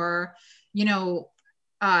orientation, or,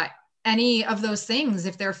 any of those things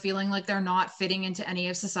if they're feeling like they're not fitting into any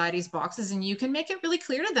of society's boxes, and you can make it really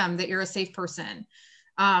clear to them that you're a safe person.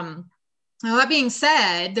 Now, that being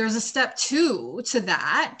said, there's a step 2 to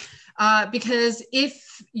that, because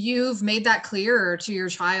if you've made that clear to your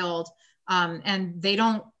child and they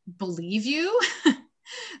don't believe you,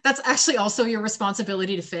 that's actually also your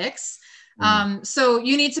responsibility to fix. So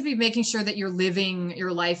you need to be making sure that you're living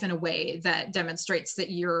your life in a way that demonstrates that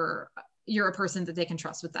you're a person that they can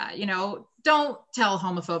trust with that. Don't tell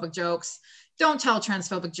homophobic jokes. Don't tell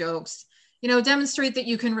transphobic jokes. Demonstrate that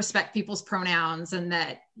you can respect people's pronouns and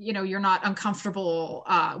that, you're not uncomfortable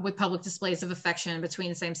with public displays of affection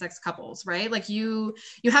between same-sex couples, right? Like you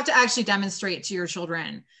have to actually demonstrate to your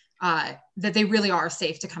children that they really are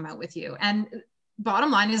safe to come out with you. And bottom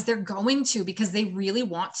line is they're going to, because they really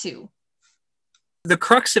want to. The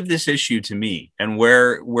crux of this issue to me, and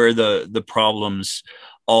where the problems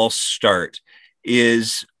all start,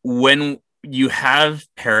 is when you have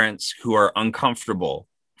parents who are uncomfortable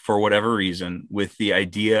for whatever reason with the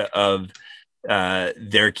idea of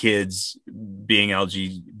their kids being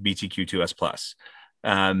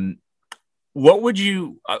LGBTQ2S+. What would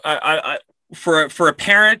you, for a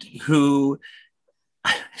parent who,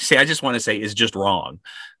 I just want to say is just wrong.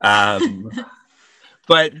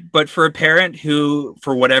 But for a parent who,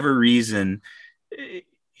 for whatever reason,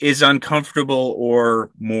 is uncomfortable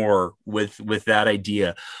or more with that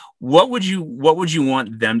idea, what would you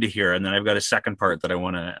want them to hear? And then I've got a second part that I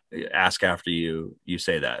want to ask after you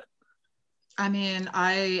say that. I mean,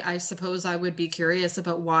 I suppose I would be curious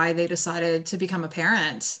about why they decided to become a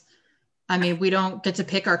parent. I mean, we don't get to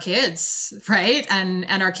pick our kids, right? And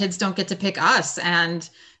our kids don't get to pick us. And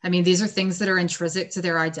I mean, these are things that are intrinsic to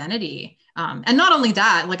their identity. And not only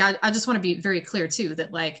that, like, I just want to be very clear too,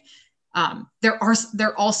 that like, there are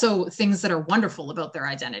also things that are wonderful about their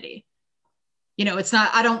identity. It's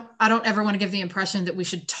not, I don't ever want to give the impression that we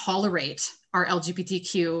should tolerate our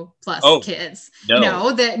LGBTQ plus kids.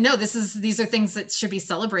 No. These are things that should be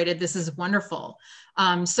celebrated. This is wonderful.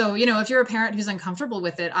 So, if you're a parent who's uncomfortable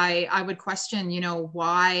with it, I would question,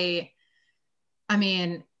 why. I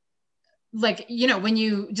mean, like, when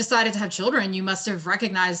you decided to have children, you must have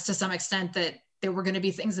recognized to some extent that there were going to be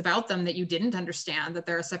things about them that you didn't understand, that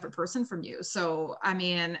they're a separate person from you. So, I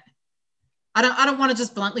mean, I don't want to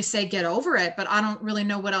just bluntly say, get over it, but I don't really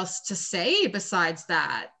know what else to say besides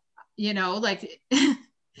that, like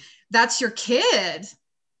that's your kid.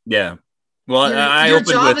 Yeah. Well, your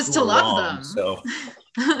job is to love them. So.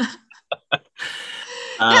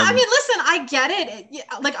 Yeah, I mean, listen, I get it.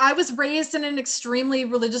 Like, I was raised in an extremely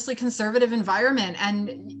religiously conservative environment,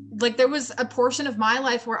 and like there was a portion of my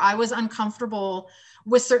life where I was uncomfortable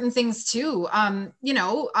with certain things too. I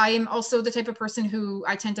am also the type of person who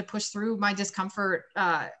I tend to push through my discomfort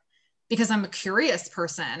because I'm a curious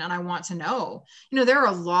person and I want to know. There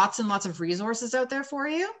are lots and lots of resources out there for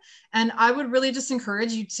you. And I would really just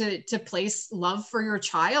encourage you to place love for your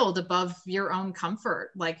child above your own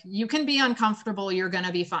comfort. Like, you can be uncomfortable, you're going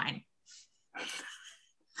to be fine.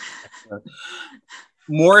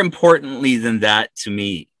 More importantly than that to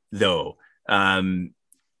me, though,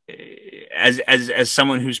 as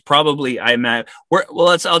someone who's probably,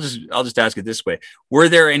 I'll just ask it this way. Were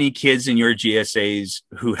there any kids in your GSAs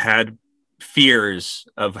who had fears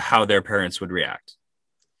of how their parents would react?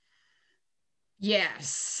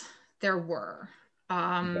 Yes, there were.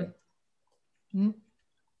 Okay.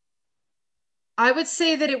 I would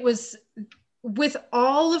say that it was, with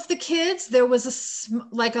all of the kids, there was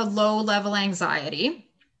a low level anxiety.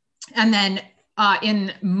 And then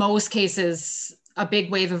in most cases, a big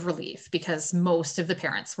wave of relief, because most of the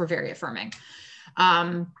parents were very affirming.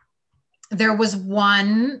 There was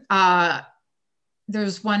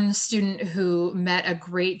one student who met a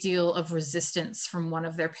great deal of resistance from one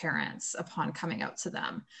of their parents upon coming out to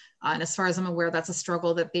them. And as far as I'm aware, that's a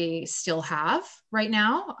struggle that they still have right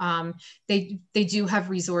now. They do have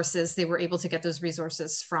resources. They were able to get those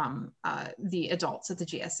resources from the adults at the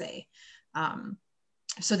GSA.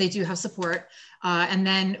 So they do have support. And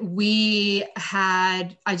then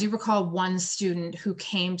I do recall one student who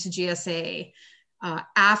came to GSA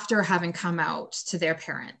after having come out to their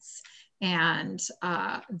parents. And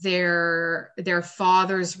their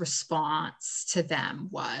father's response to them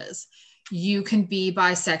was, "You can be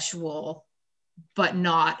bisexual, but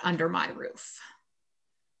not under my roof."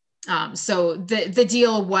 So the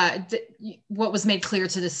deal, what was made clear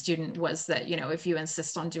to the student was that, if you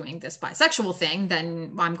insist on doing this bisexual thing,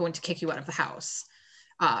 then I'm going to kick you out of the house.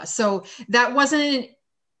 So that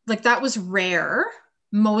was rare.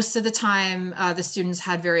 Most of the time, the students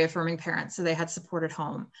had very affirming parents, so they had support at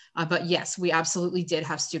home. But yes, we absolutely did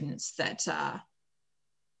have students that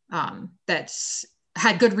that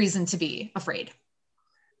had good reason to be afraid.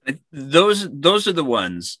 Those are the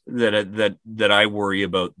ones that I worry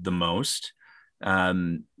about the most.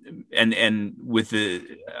 And with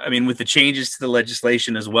the changes to the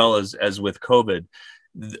legislation, as well as with COVID,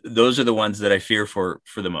 those are the ones that I fear for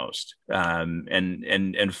the most.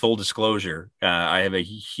 And full disclosure, I have a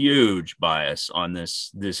huge bias on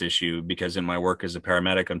this issue, because in my work as a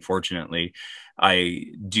paramedic, unfortunately, I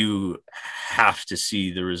do have to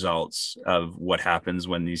see the results of what happens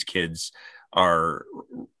when these kids are,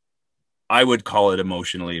 I would call it,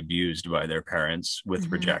 emotionally abused by their parents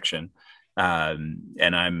with rejection.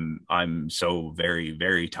 And I'm so very,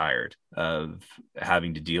 very tired of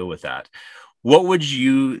having to deal with that. What would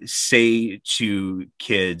you say to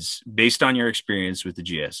kids based on your experience with the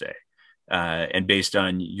GSA, and based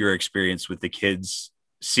on your experience with the kids,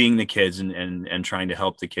 seeing the kids and trying to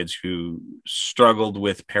help the kids who struggled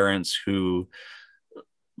with parents who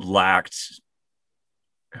lacked,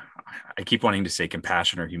 I keep wanting to say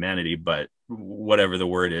compassion or humanity, but whatever the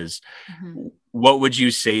word is, what would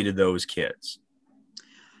you say to those kids?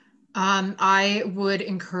 I would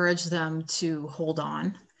encourage them to hold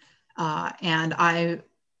on. And I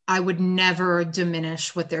would never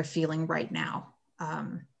diminish what they're feeling right now.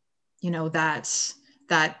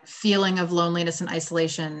 That feeling of loneliness and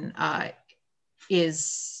isolation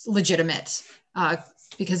is legitimate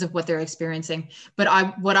because of what they're experiencing.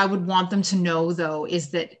 But what I would want them to know, though, is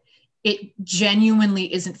that it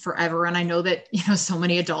genuinely isn't forever. And I know that, so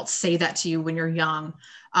many adults say that to you when you're young.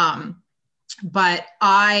 But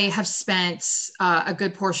I have spent a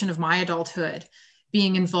good portion of my adulthood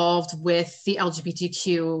being involved with the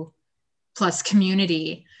LGBTQ plus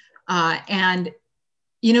community. And,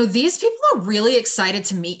 these people are really excited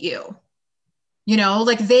to meet you.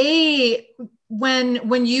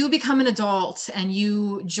 When you become an adult and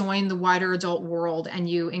you join the wider adult world and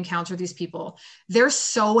you encounter these people, they're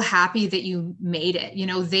so happy that you made it.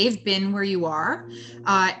 They've been where you are,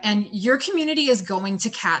 and your community is going to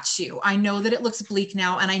catch you. I know that it looks bleak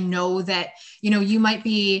now. And I know that, you might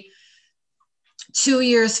be 2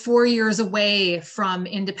 years, 4 years away from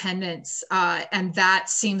independence. And that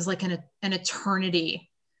seems like an eternity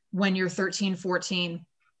when you're 13, 14.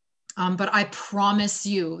 But I promise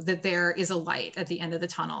you that there is a light at the end of the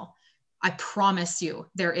tunnel. I promise you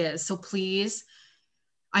there is. So please,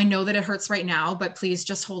 I know that it hurts right now, but please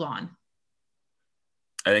just hold on.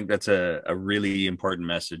 I think that's a really important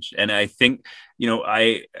message. And I think,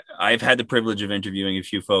 I've had the privilege of interviewing a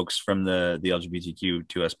few folks from the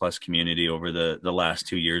LGBTQ2S plus community over the last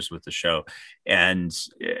 2 years with the show. And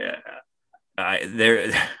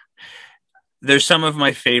they're some of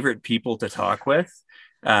my favorite people to talk with.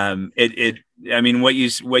 What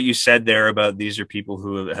you said there about these are people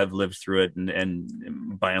who have lived through it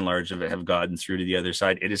and by and large have gotten through to the other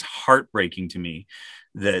side. It is heartbreaking to me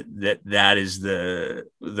that is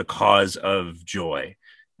the cause of joy,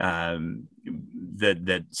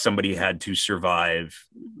 that somebody had to survive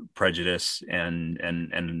prejudice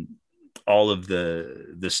and all of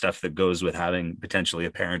the stuff that goes with having potentially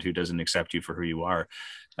a parent who doesn't accept you for who you are.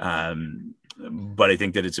 But I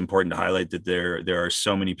think that it's important to highlight that there are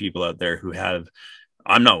so many people out there who have,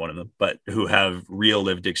 I'm not one of them, but who have real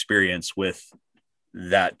lived experience with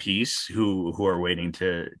that piece, who are waiting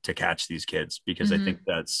to catch these kids, because I think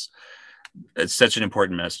it's such an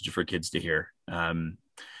important message for kids to hear.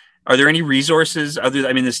 Are there any resources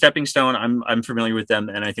the Stepping Stone? I'm familiar with them,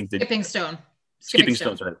 and I think that Skipping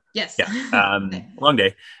Stone's right. Yes. Yeah. Long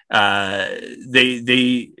day.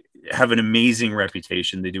 They have an amazing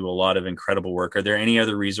reputation. They do a lot of incredible work. Are there any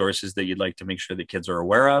other resources that you'd like to make sure that kids are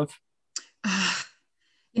aware of?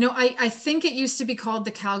 I think it used to be called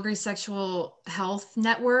the Calgary Sexual Health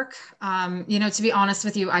Network. To be honest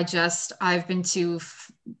with you, I've been too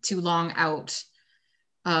long out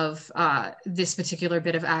of this particular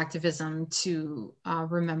bit of activism to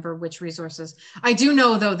remember which resources. I do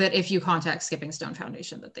know, though, that if you contact Skipping Stone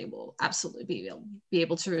Foundation, that they will absolutely be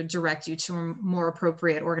able to direct you to a more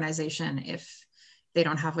appropriate organization if they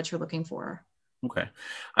don't have what you're looking for. Okay.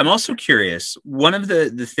 I'm also curious. One of the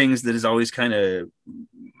things that has always kind of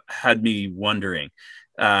had me wondering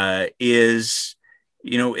is,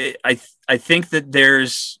 I think that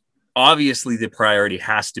there's obviously the priority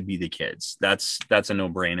has to be the kids. That's a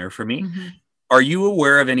no-brainer for me. Are you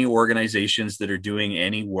aware of any organizations that are doing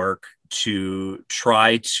any work to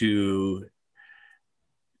try to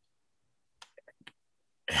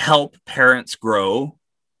help parents grow,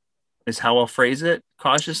 is how I'll phrase it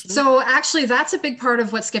cautiously? So actually, that's a big part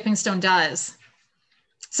of what Skipping Stone does.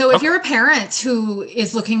 So if you're a parent who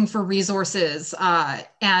is looking for resources,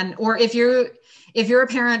 or if you're a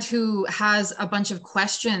parent who has a bunch of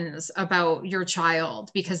questions about your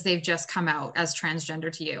child because they've just come out as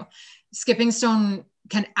transgender to you, Skipping Stone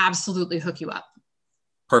can absolutely hook you up.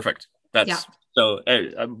 Perfect. So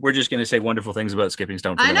we're just going to say wonderful things about Skipping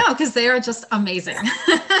Stone. I know, because they are just amazing.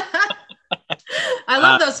 I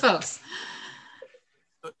love those folks.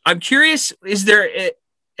 I'm curious, is there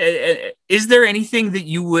anything that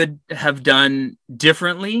you would have done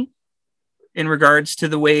differently in regards to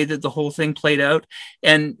the way that the whole thing played out?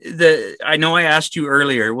 And I know I asked you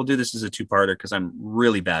earlier, we'll do this as a two-parter because I'm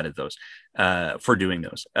really bad at those, for doing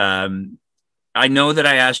those. I know that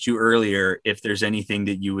I asked you earlier if there's anything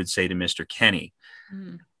that you would say to Mr. Kenny.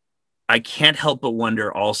 Mm. I can't help but wonder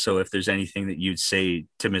also if there's anything that you'd say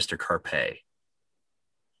to Mr. Carpe.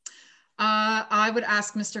 I would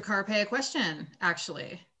ask Mr. Carpe a question,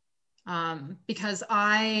 actually, because as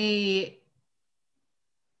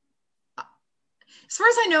far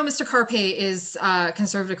as I know, Mr. Carpe is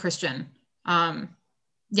conservative Christian.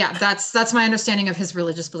 Yeah, that's my understanding of his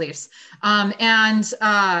religious beliefs. And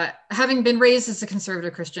having been raised as a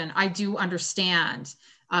conservative Christian, I do understand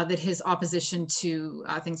that his opposition to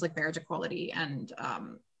things like marriage equality and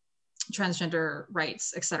transgender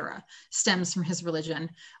rights, etc., stems from his religion.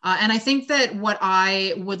 And I think that what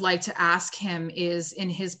I would like to ask him is, in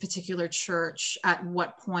his particular church, at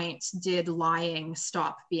what point did lying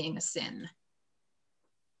stop being a sin?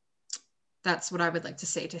 That's what I would like to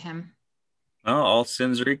say to him. Oh, all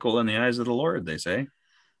sins are equal in the eyes of the Lord, they say.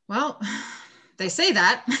 Well, they say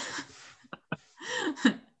that.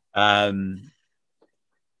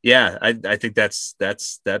 Yeah, I think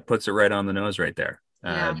that puts it right on the nose right there.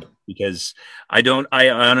 Yeah. Because I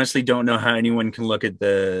honestly don't know how anyone can look at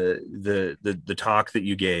the talk that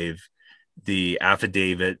you gave, the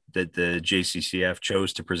affidavit that the JCCF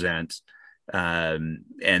chose to present,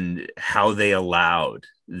 and how they allowed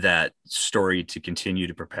that story to continue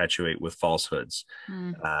to perpetuate with falsehoods.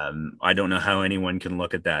 I don't know how anyone can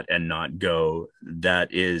look at that and not go,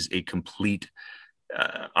 that is a complete,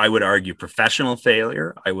 I would argue, professional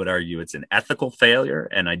failure. I would argue it's an ethical failure.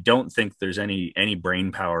 And I don't think there's any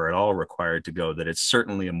brain power at all required to go that it's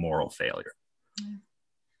certainly a moral failure.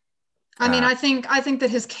 I mean, I think that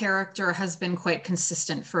his character has been quite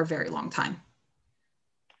consistent for a very long time.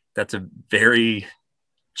 That's a very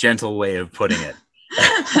gentle way of putting it.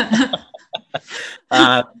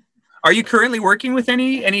 Are you currently working with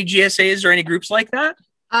any GSAs or any groups like that?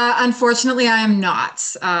 Unfortunately, I am not.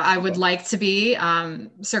 I would like to be.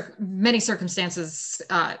 Many circumstances,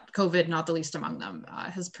 COVID not the least among them,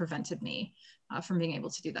 has prevented me from being able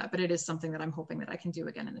to do that. But it is something that I'm hoping that I can do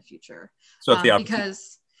again in the future. So if the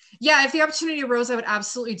opportunity arose, I would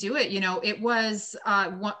absolutely do it. You know, it was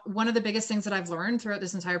one of the biggest things that I've learned throughout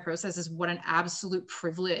this entire process is what an absolute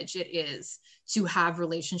privilege it is to have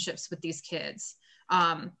relationships with these kids.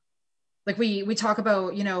 Like we talk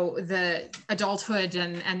about, you know, the adulthood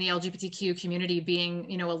and the LGBTQ community being,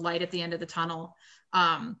 you know, a light at the end of the tunnel,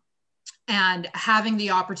 and having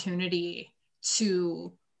the opportunity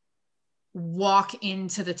to walk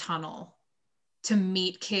into the tunnel, to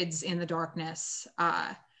meet kids in the darkness,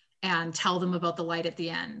 and tell them about the light at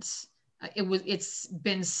the end. It's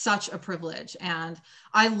been such a privilege. And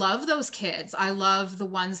I love those kids. I love the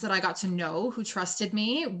ones that I got to know who trusted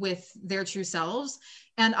me with their true selves.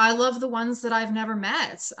 And I love the ones that I've never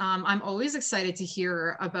met. I'm always excited to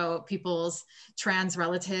hear about people's trans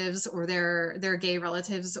relatives or their gay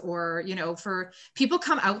relatives, or, you know, for people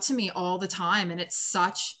come out to me all the time. And it's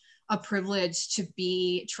such a privilege to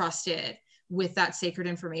be trusted with that sacred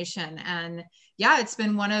information. And yeah, it's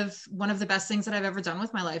been one of the best things that I've ever done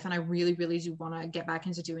with my life. And I really, really do want to get back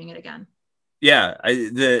into doing it again. Yeah,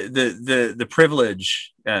 the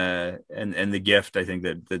privilege and the gift, I think,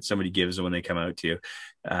 that somebody gives when they come out to you,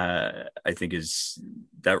 I think is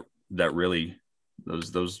that really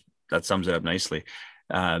that sums it up nicely.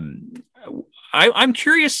 I'm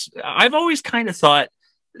curious. I've always kind of thought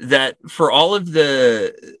that for all of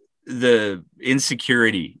the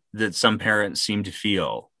insecurity that some parents seem to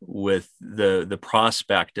feel with the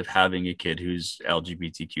prospect of having a kid who's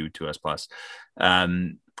LGBTQ2S+,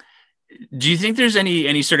 do you think there's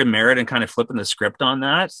any sort of merit in kind of flipping the script on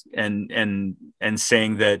that and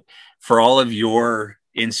saying that for all of your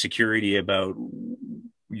insecurity about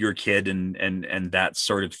your kid and that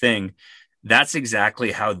sort of thing, that's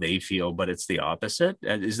exactly how they feel, but it's the opposite?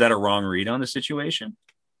 Is that a wrong read on the situation?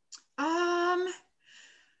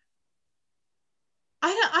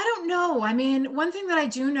 I don't know. I mean, one thing that I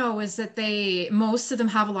do know is that most of them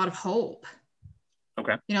have a lot of hope.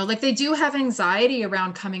 Okay. You know, like they do have anxiety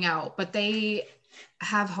around coming out, but they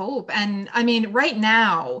have hope. And I mean, right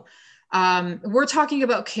now, we're talking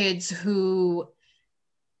about kids who,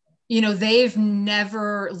 you know, they've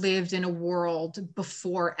never lived in a world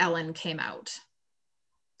before Ellen came out.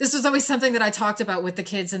 This was always something that I talked about with the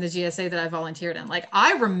kids in the GSA that I volunteered in. Like,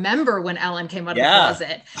 I remember when Ellen came out of the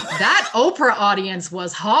closet, that Oprah audience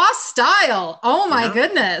was hostile. Oh my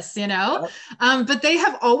goodness, you know? But they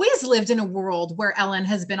have always lived in a world where Ellen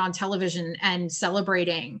has been on television and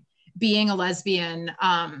celebrating being a lesbian.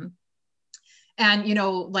 And, you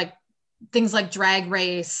know, like things like Drag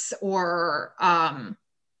Race or,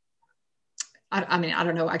 I mean, I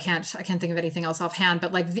don't know. I can't think of anything else offhand,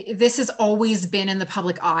 but like this has always been in the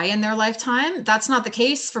public eye in their lifetime. That's not the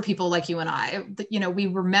case for people like you and I. You know, we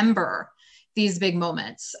remember these big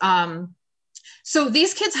moments. So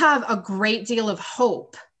these kids have a great deal of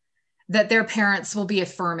hope that their parents will be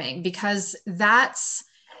affirming, because that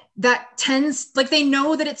tends, like, they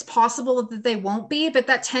know that it's possible that they won't be, but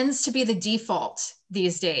that tends to be the default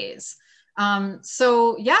these days.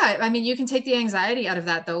 So yeah, I mean, you can take the anxiety out of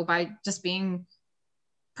that though, by just being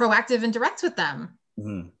proactive and direct with them.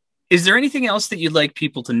 Mm-hmm. Is there anything else that you'd like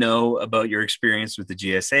people to know about your experience with the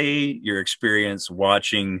GSA, your experience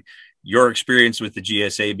watching your experience with the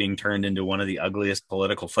GSA being turned into one of the ugliest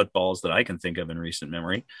political footballs that I can think of in recent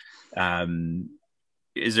memory?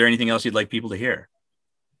 Is there anything else you'd like people to hear?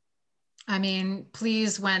 I mean,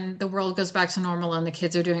 please, when the world goes back to normal and the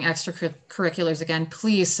kids are doing extracurriculars again,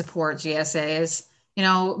 please support GSAs. You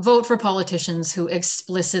know, vote for politicians who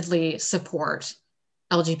explicitly support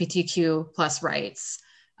LGBTQ plus rights.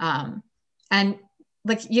 And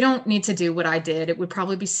like, you don't need to do what I did. It would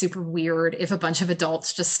probably be super weird if a bunch of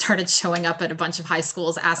adults just started showing up at a bunch of high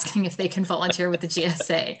schools asking if they can volunteer with the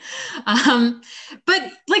GSA.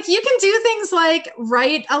 But like, you can do things like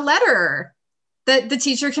write a letter that the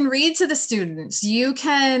teacher can read to the students. You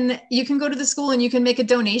can go to the school and you can make a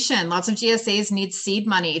donation. Lots of GSAs need seed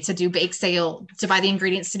money to do bake sale, to buy the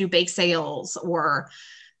ingredients to do bake sales or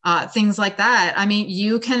things like that. I mean,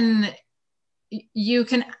 you can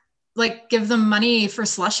like give them money for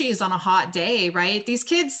slushies on a hot day, right? These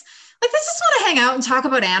kids, like, they just want to hang out and talk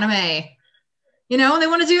about anime, you know, they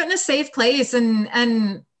want to do it in a safe place.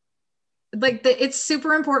 And like, it's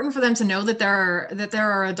super important for them to know that there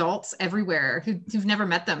are adults everywhere who've never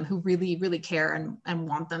met them, who really, really care and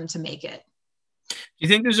want them to make it. Do you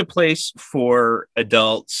think there's a place for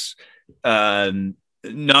adults?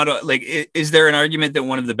 Not like, is there an argument that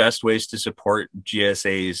one of the best ways to support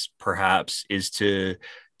GSAs perhaps is to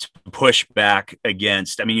push back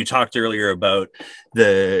against? I mean, you talked earlier about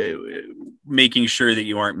the making sure that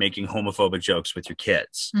you aren't making homophobic jokes with your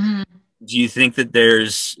kids. Mm-hmm. Do you think that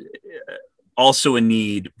there's also a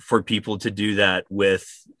need for people to do that with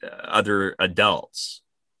other adults?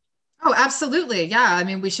 Oh, absolutely. Yeah. I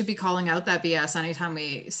mean, we should be calling out that BS anytime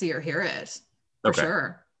we see or hear it. For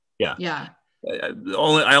sure. Yeah. Yeah.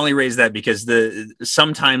 I only raise that because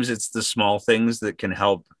sometimes it's the small things that can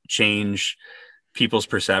help change people's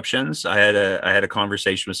perceptions. I had a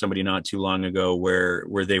conversation with somebody not too long ago where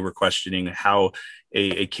they were questioning how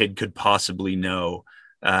a kid could possibly know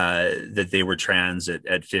that they were trans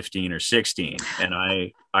at 15 or 16. And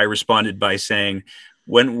I responded by saying,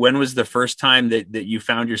 when was the first time that you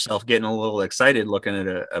found yourself getting a little excited looking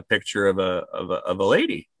at a picture of a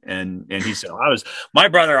lady? And he said, my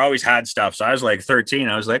brother always had stuff. So I was like 13.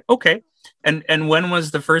 I was like, okay. And when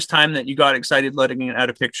was the first time that you got excited looking at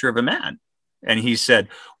a picture of a man? And he said,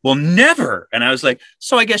 well, never. And I was like,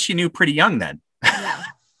 so I guess you knew pretty young then. Yeah.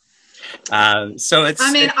 So it's,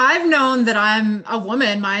 I mean, I've known that I'm a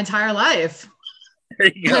woman my entire life.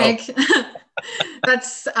 There you go. Like,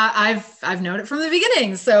 that's, I've known it from the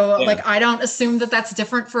beginning. So yeah. Like, I don't assume that that's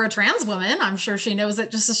different for a trans woman. I'm sure she knows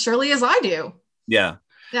it just as surely as I do. Yeah.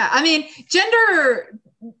 Yeah. I mean, gender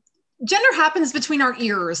happens between our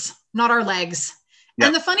ears, not our legs. Yep.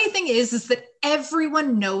 And the funny thing is that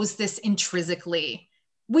everyone knows this intrinsically.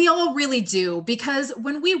 We all really do, because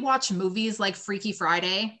when we watch movies like Freaky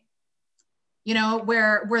Friday, you know,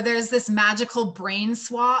 where there's this magical brain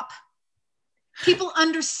swap, people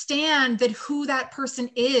understand that who that person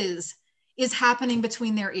is happening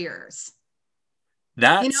between their ears.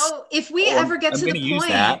 That's, you know, if we ever get to the point,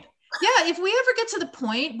 yeah, if we ever get to the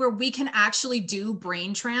point where we can actually do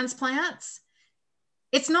brain transplants,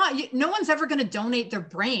 it's not, no one's ever going to donate their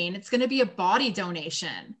brain. It's going to be a body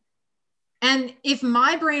donation. And if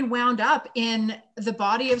my brain wound up in the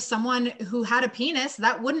body of someone who had a penis,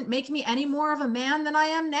 that wouldn't make me any more of a man than I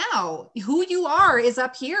am now. Who you are is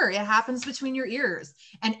up here. It happens between your ears,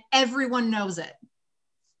 and everyone knows it.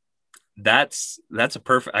 That's a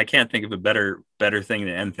perfect, I can't think of a better thing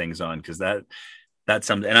to end things on, because that That's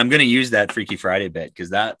something, and I'm going to use that Freaky Friday bit because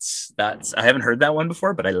that's I haven't heard that one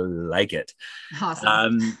before, but I like it.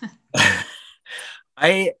 Awesome.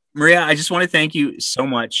 Maria, I just want to thank you so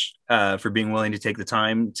much for being willing to take the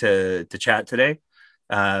time to chat today.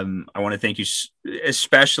 I want to thank you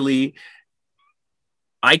especially.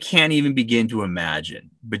 I can't even begin to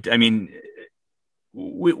imagine, but I mean,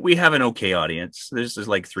 we have an okay audience. There's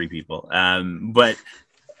like 3 people, but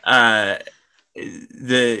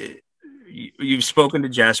you've spoken to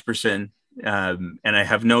Jasperson, and I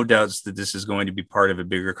have no doubts that this is going to be part of a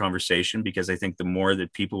bigger conversation, because I think the more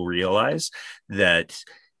that people realize that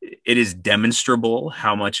it is demonstrable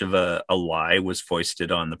how much of a lie was foisted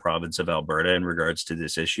on the province of Alberta in regards to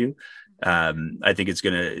this issue, I think it's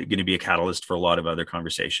going to be a catalyst for a lot of other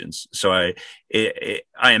conversations. So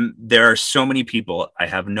there are so many people, I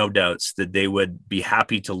have no doubts that they would be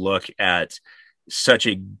happy to look at such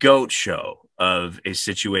a goat show of a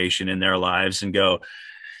situation in their lives and go,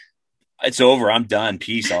 it's over, I'm done,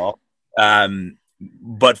 peace all.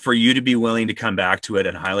 But for you to be willing to come back to it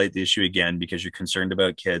and highlight the issue again because you're concerned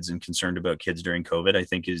about kids and concerned about kids during COVID, I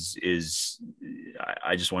think I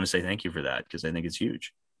just want to say thank you for that, because I think it's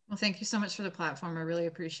huge. Well, thank you so much for the platform. I really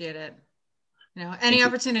appreciate it. Any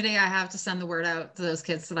opportunity I have to send the word out to those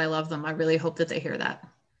kids that I love them, I really hope that they hear that.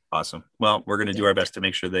 Awesome. Well, we're going to do our best to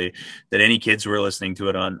make sure that any kids who are listening to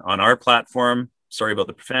it on our platform, sorry about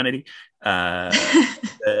the profanity. Hey,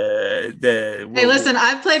 listen,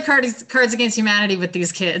 I've played Cards Against Humanity with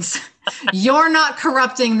these kids. You're not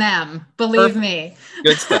corrupting them, believe me.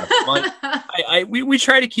 Good stuff. Well, we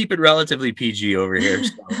try to keep it relatively PG over here.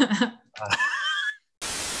 So.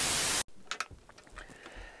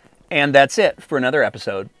 And that's it for another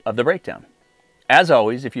episode of The Breakdown. As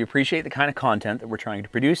always, if you appreciate the kind of content that we're trying to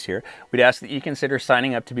produce here, we'd ask that you consider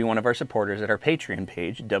signing up to be one of our supporters at our Patreon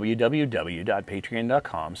page,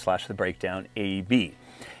 www.patreon.com/thebreakdownab.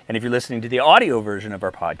 And if you're listening to the audio version of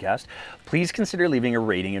our podcast, please consider leaving a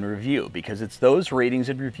rating and review, because it's those ratings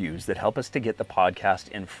and reviews that help us to get the podcast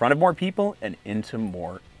in front of more people and into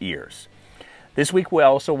more ears. This week, we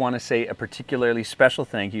also want to say a particularly special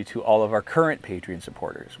thank you to all of our current Patreon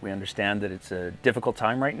supporters. We understand that it's a difficult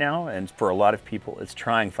time right now, and for a lot of people, it's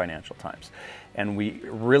trying financial times. And we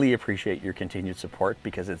really appreciate your continued support,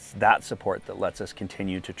 because it's that support that lets us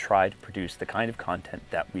continue to try to produce the kind of content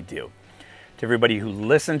that we do. To everybody who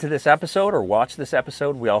listened to this episode or watched this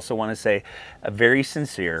episode, we also want to say a very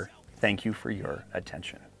sincere thank you for your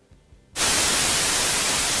attention.